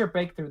major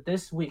breakthrough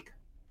this week,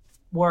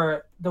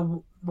 where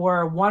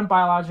one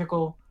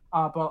biological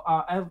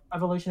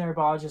evolutionary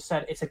biologist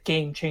said it's a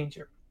game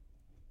changer.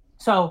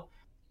 So,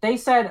 they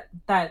said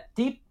that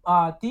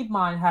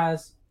DeepMind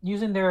has,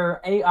 using their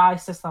AI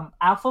system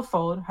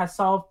AlphaFold, has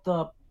solved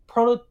the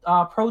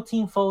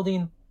protein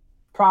folding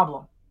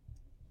problem,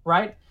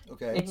 right?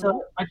 Okay. It's a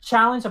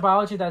challenge of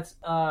biology that's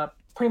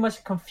pretty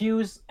much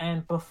confused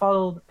and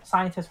befuddled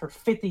scientists for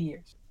 50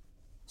 years.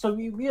 So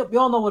we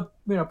all know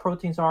what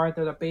proteins are.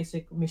 They're the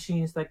basic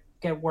machines that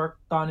get work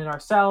done in our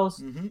cells.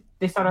 Mm-hmm.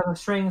 They start out with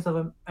strings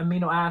of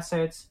amino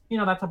acids,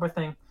 that type of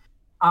thing.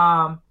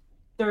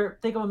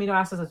 Think of amino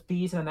acids as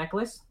beads in a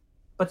necklace,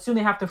 but soon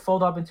they have to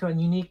fold up into a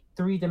unique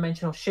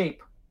 3-dimensional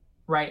shape,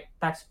 right?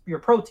 That's your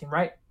protein,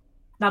 right?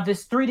 Now,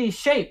 this 3D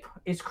shape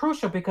is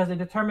crucial because it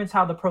determines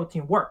how the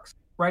protein works,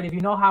 right? If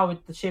you know how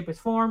the shape is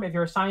formed, if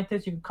you're a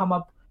scientist, you can come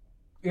up,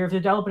 if you're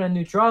developing a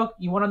new drug,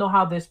 you want to know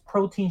how this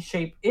protein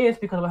shape is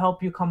because it will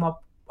help you come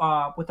up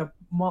with a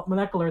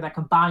molecular that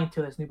can bind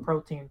to this new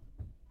protein.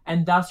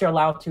 And thus you're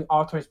allowed to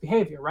alter its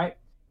behavior, right?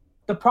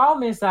 The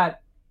problem is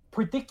that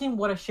predicting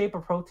what a shape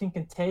of protein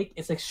can take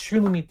is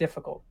extremely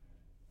difficult,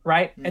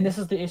 right? Mm-hmm. And this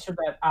is the issue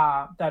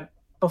that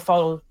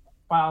befuddled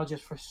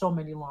biologists for so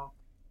many long.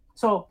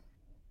 So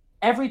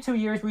every 2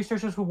 years,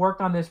 researchers who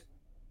worked on this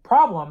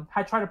problem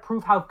had tried to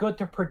prove how good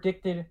their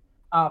predicted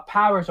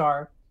powers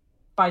are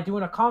by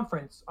doing a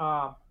conference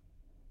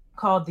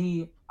called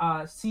the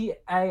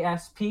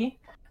CASP.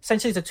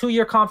 Essentially, it's a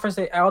 2-year conference.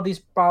 All these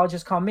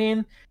biologists come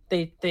in.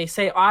 They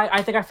say,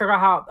 I think I figured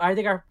out I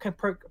can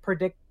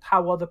predict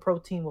how well the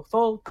protein will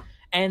fold.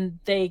 And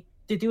they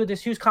do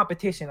this huge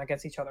competition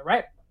against each other,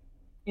 right?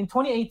 In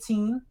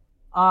 2018,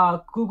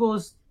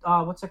 Google's,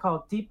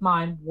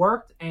 DeepMind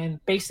worked and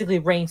basically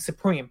reigned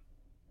supreme,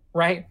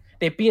 right?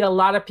 They beat a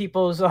lot of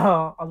people's,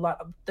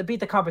 they beat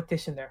the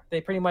competition there.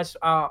 They pretty much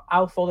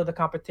outfolded the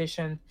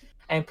competition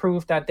and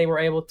proved that they were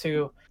able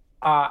to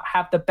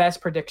have the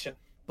best prediction.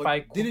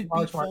 But did it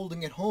beat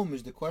folding at home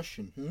is the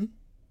question,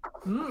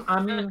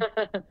 I mean,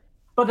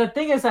 but the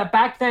thing is that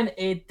back then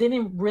it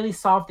didn't really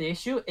solve the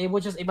issue. It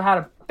had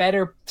a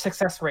better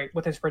success rate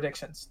with its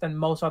predictions than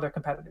most other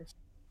competitors.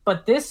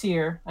 But this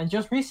year and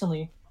just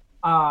recently,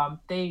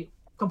 they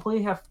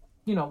completely have,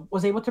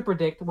 was able to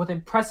predict with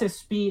impressive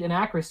speed and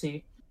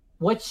accuracy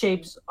what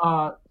shapes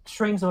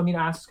strings of amino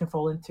acids can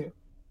fold into.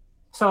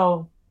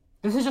 So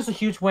this is just a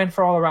huge win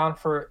for all around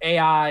for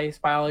AIs,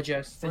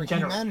 biologists in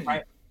general, humanity.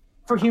 Right?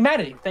 For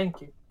humanity,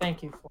 thank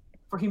you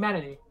for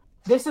humanity.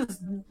 This is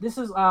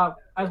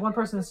as one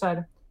person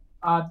said,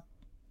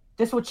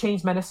 this will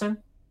change medicine.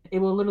 It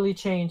will literally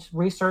change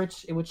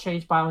research. It would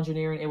change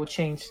bioengineering. It would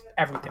change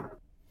everything.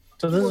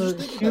 So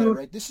this is huge.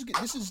 Right? This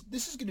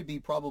is going to be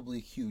probably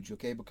huge,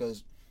 okay?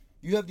 Because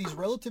you have these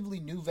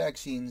relatively new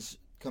vaccines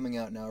coming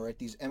out now, right?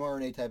 These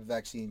mRNA type of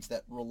vaccines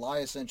that rely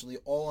essentially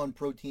all on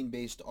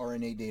protein-based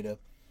RNA data.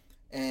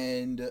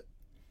 And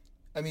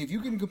I mean, if you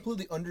can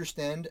completely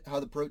understand how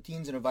the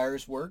proteins in a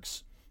virus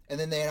works, and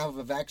then they have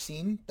a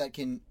vaccine that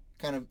can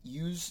kind of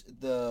use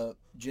the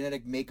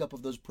genetic makeup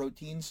of those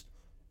proteins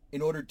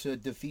in order to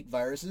defeat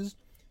viruses,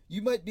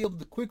 you might be able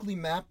to quickly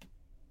map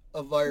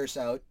a virus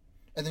out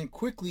and then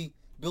quickly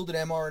build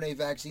an mRNA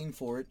vaccine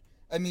for it.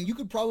 I mean, you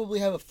could probably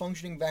have a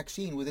functioning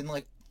vaccine within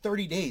like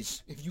 30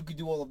 days if you could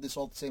do all of this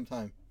all at the same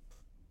time.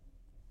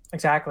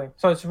 Exactly.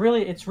 So it's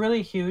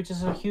really huge. This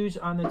is a huge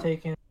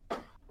undertaking.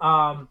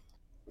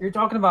 You're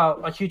talking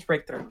about a huge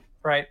breakthrough,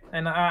 right?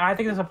 And I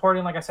think it's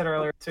important, like I said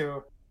earlier,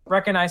 to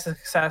recognize the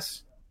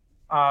success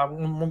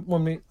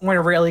when it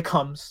really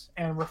comes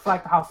and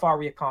reflect how far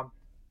we have come.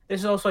 This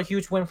is also a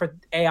huge win for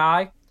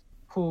AI,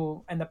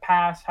 who in the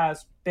past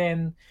has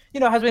been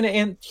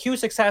in huge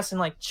success in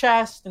like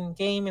chess and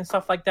game and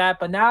stuff like that.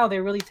 But now they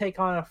really take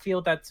on a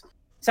field that's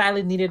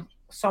sadly needed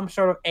some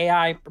sort of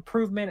AI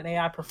improvement and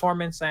AI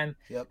performance, and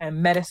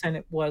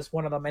medicine was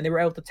one of them, and they were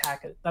able to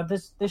tackle it. Now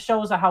this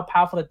shows how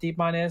powerful the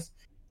DeepMind is.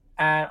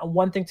 And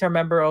one thing to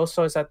remember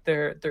also is that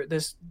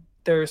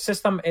their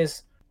system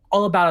is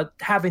all about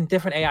having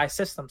different AI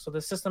systems. So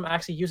the system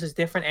actually uses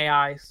different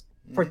AIs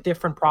for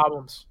different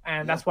problems,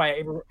 and that's why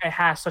it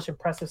has such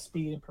impressive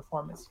speed and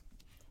performance.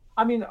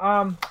 I mean,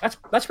 that's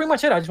pretty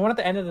much it. I just wanted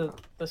to end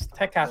this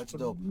TechCast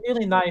with a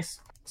really nice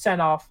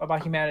send off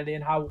about humanity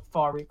and how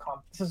far we've come.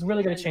 This is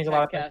really going to change a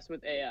lot of things. TechCast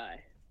with AI.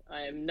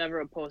 I am never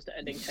opposed to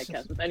ending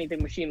TechCast with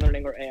anything machine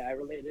learning or AI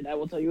related. I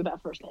will tell you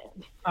that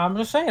firsthand. I'm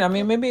just saying. I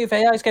mean, maybe if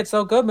AIs get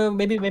so good,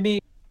 maybe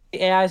the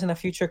AIs in the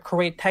future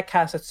create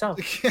TechCast itself.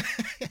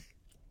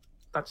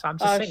 I'm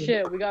just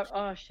saying. We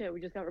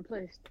just got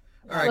replaced.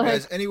 All right,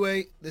 guys.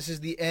 Anyway, this is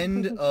the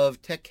end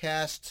of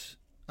TechCast.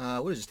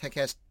 What is this?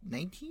 TechCast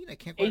 19? I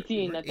can't.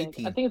 18. I think.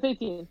 I think it's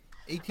 18.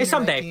 18. It's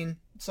someday. 19,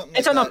 something.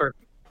 It's like a number.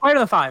 Higher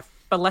than 5,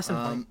 but less than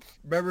 5.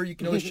 Remember, you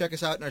can always check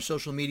us out in our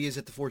social medias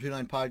at the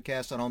 429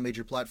 Podcast on all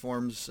major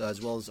platforms,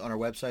 as well as on our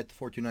website,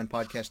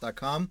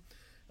 the429podcast.com.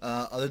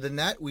 Other than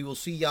that, we will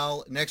see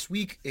y'all next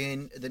week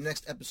in the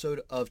next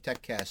episode of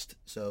TechCast.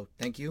 So,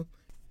 thank you.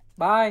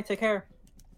 Bye. Take care.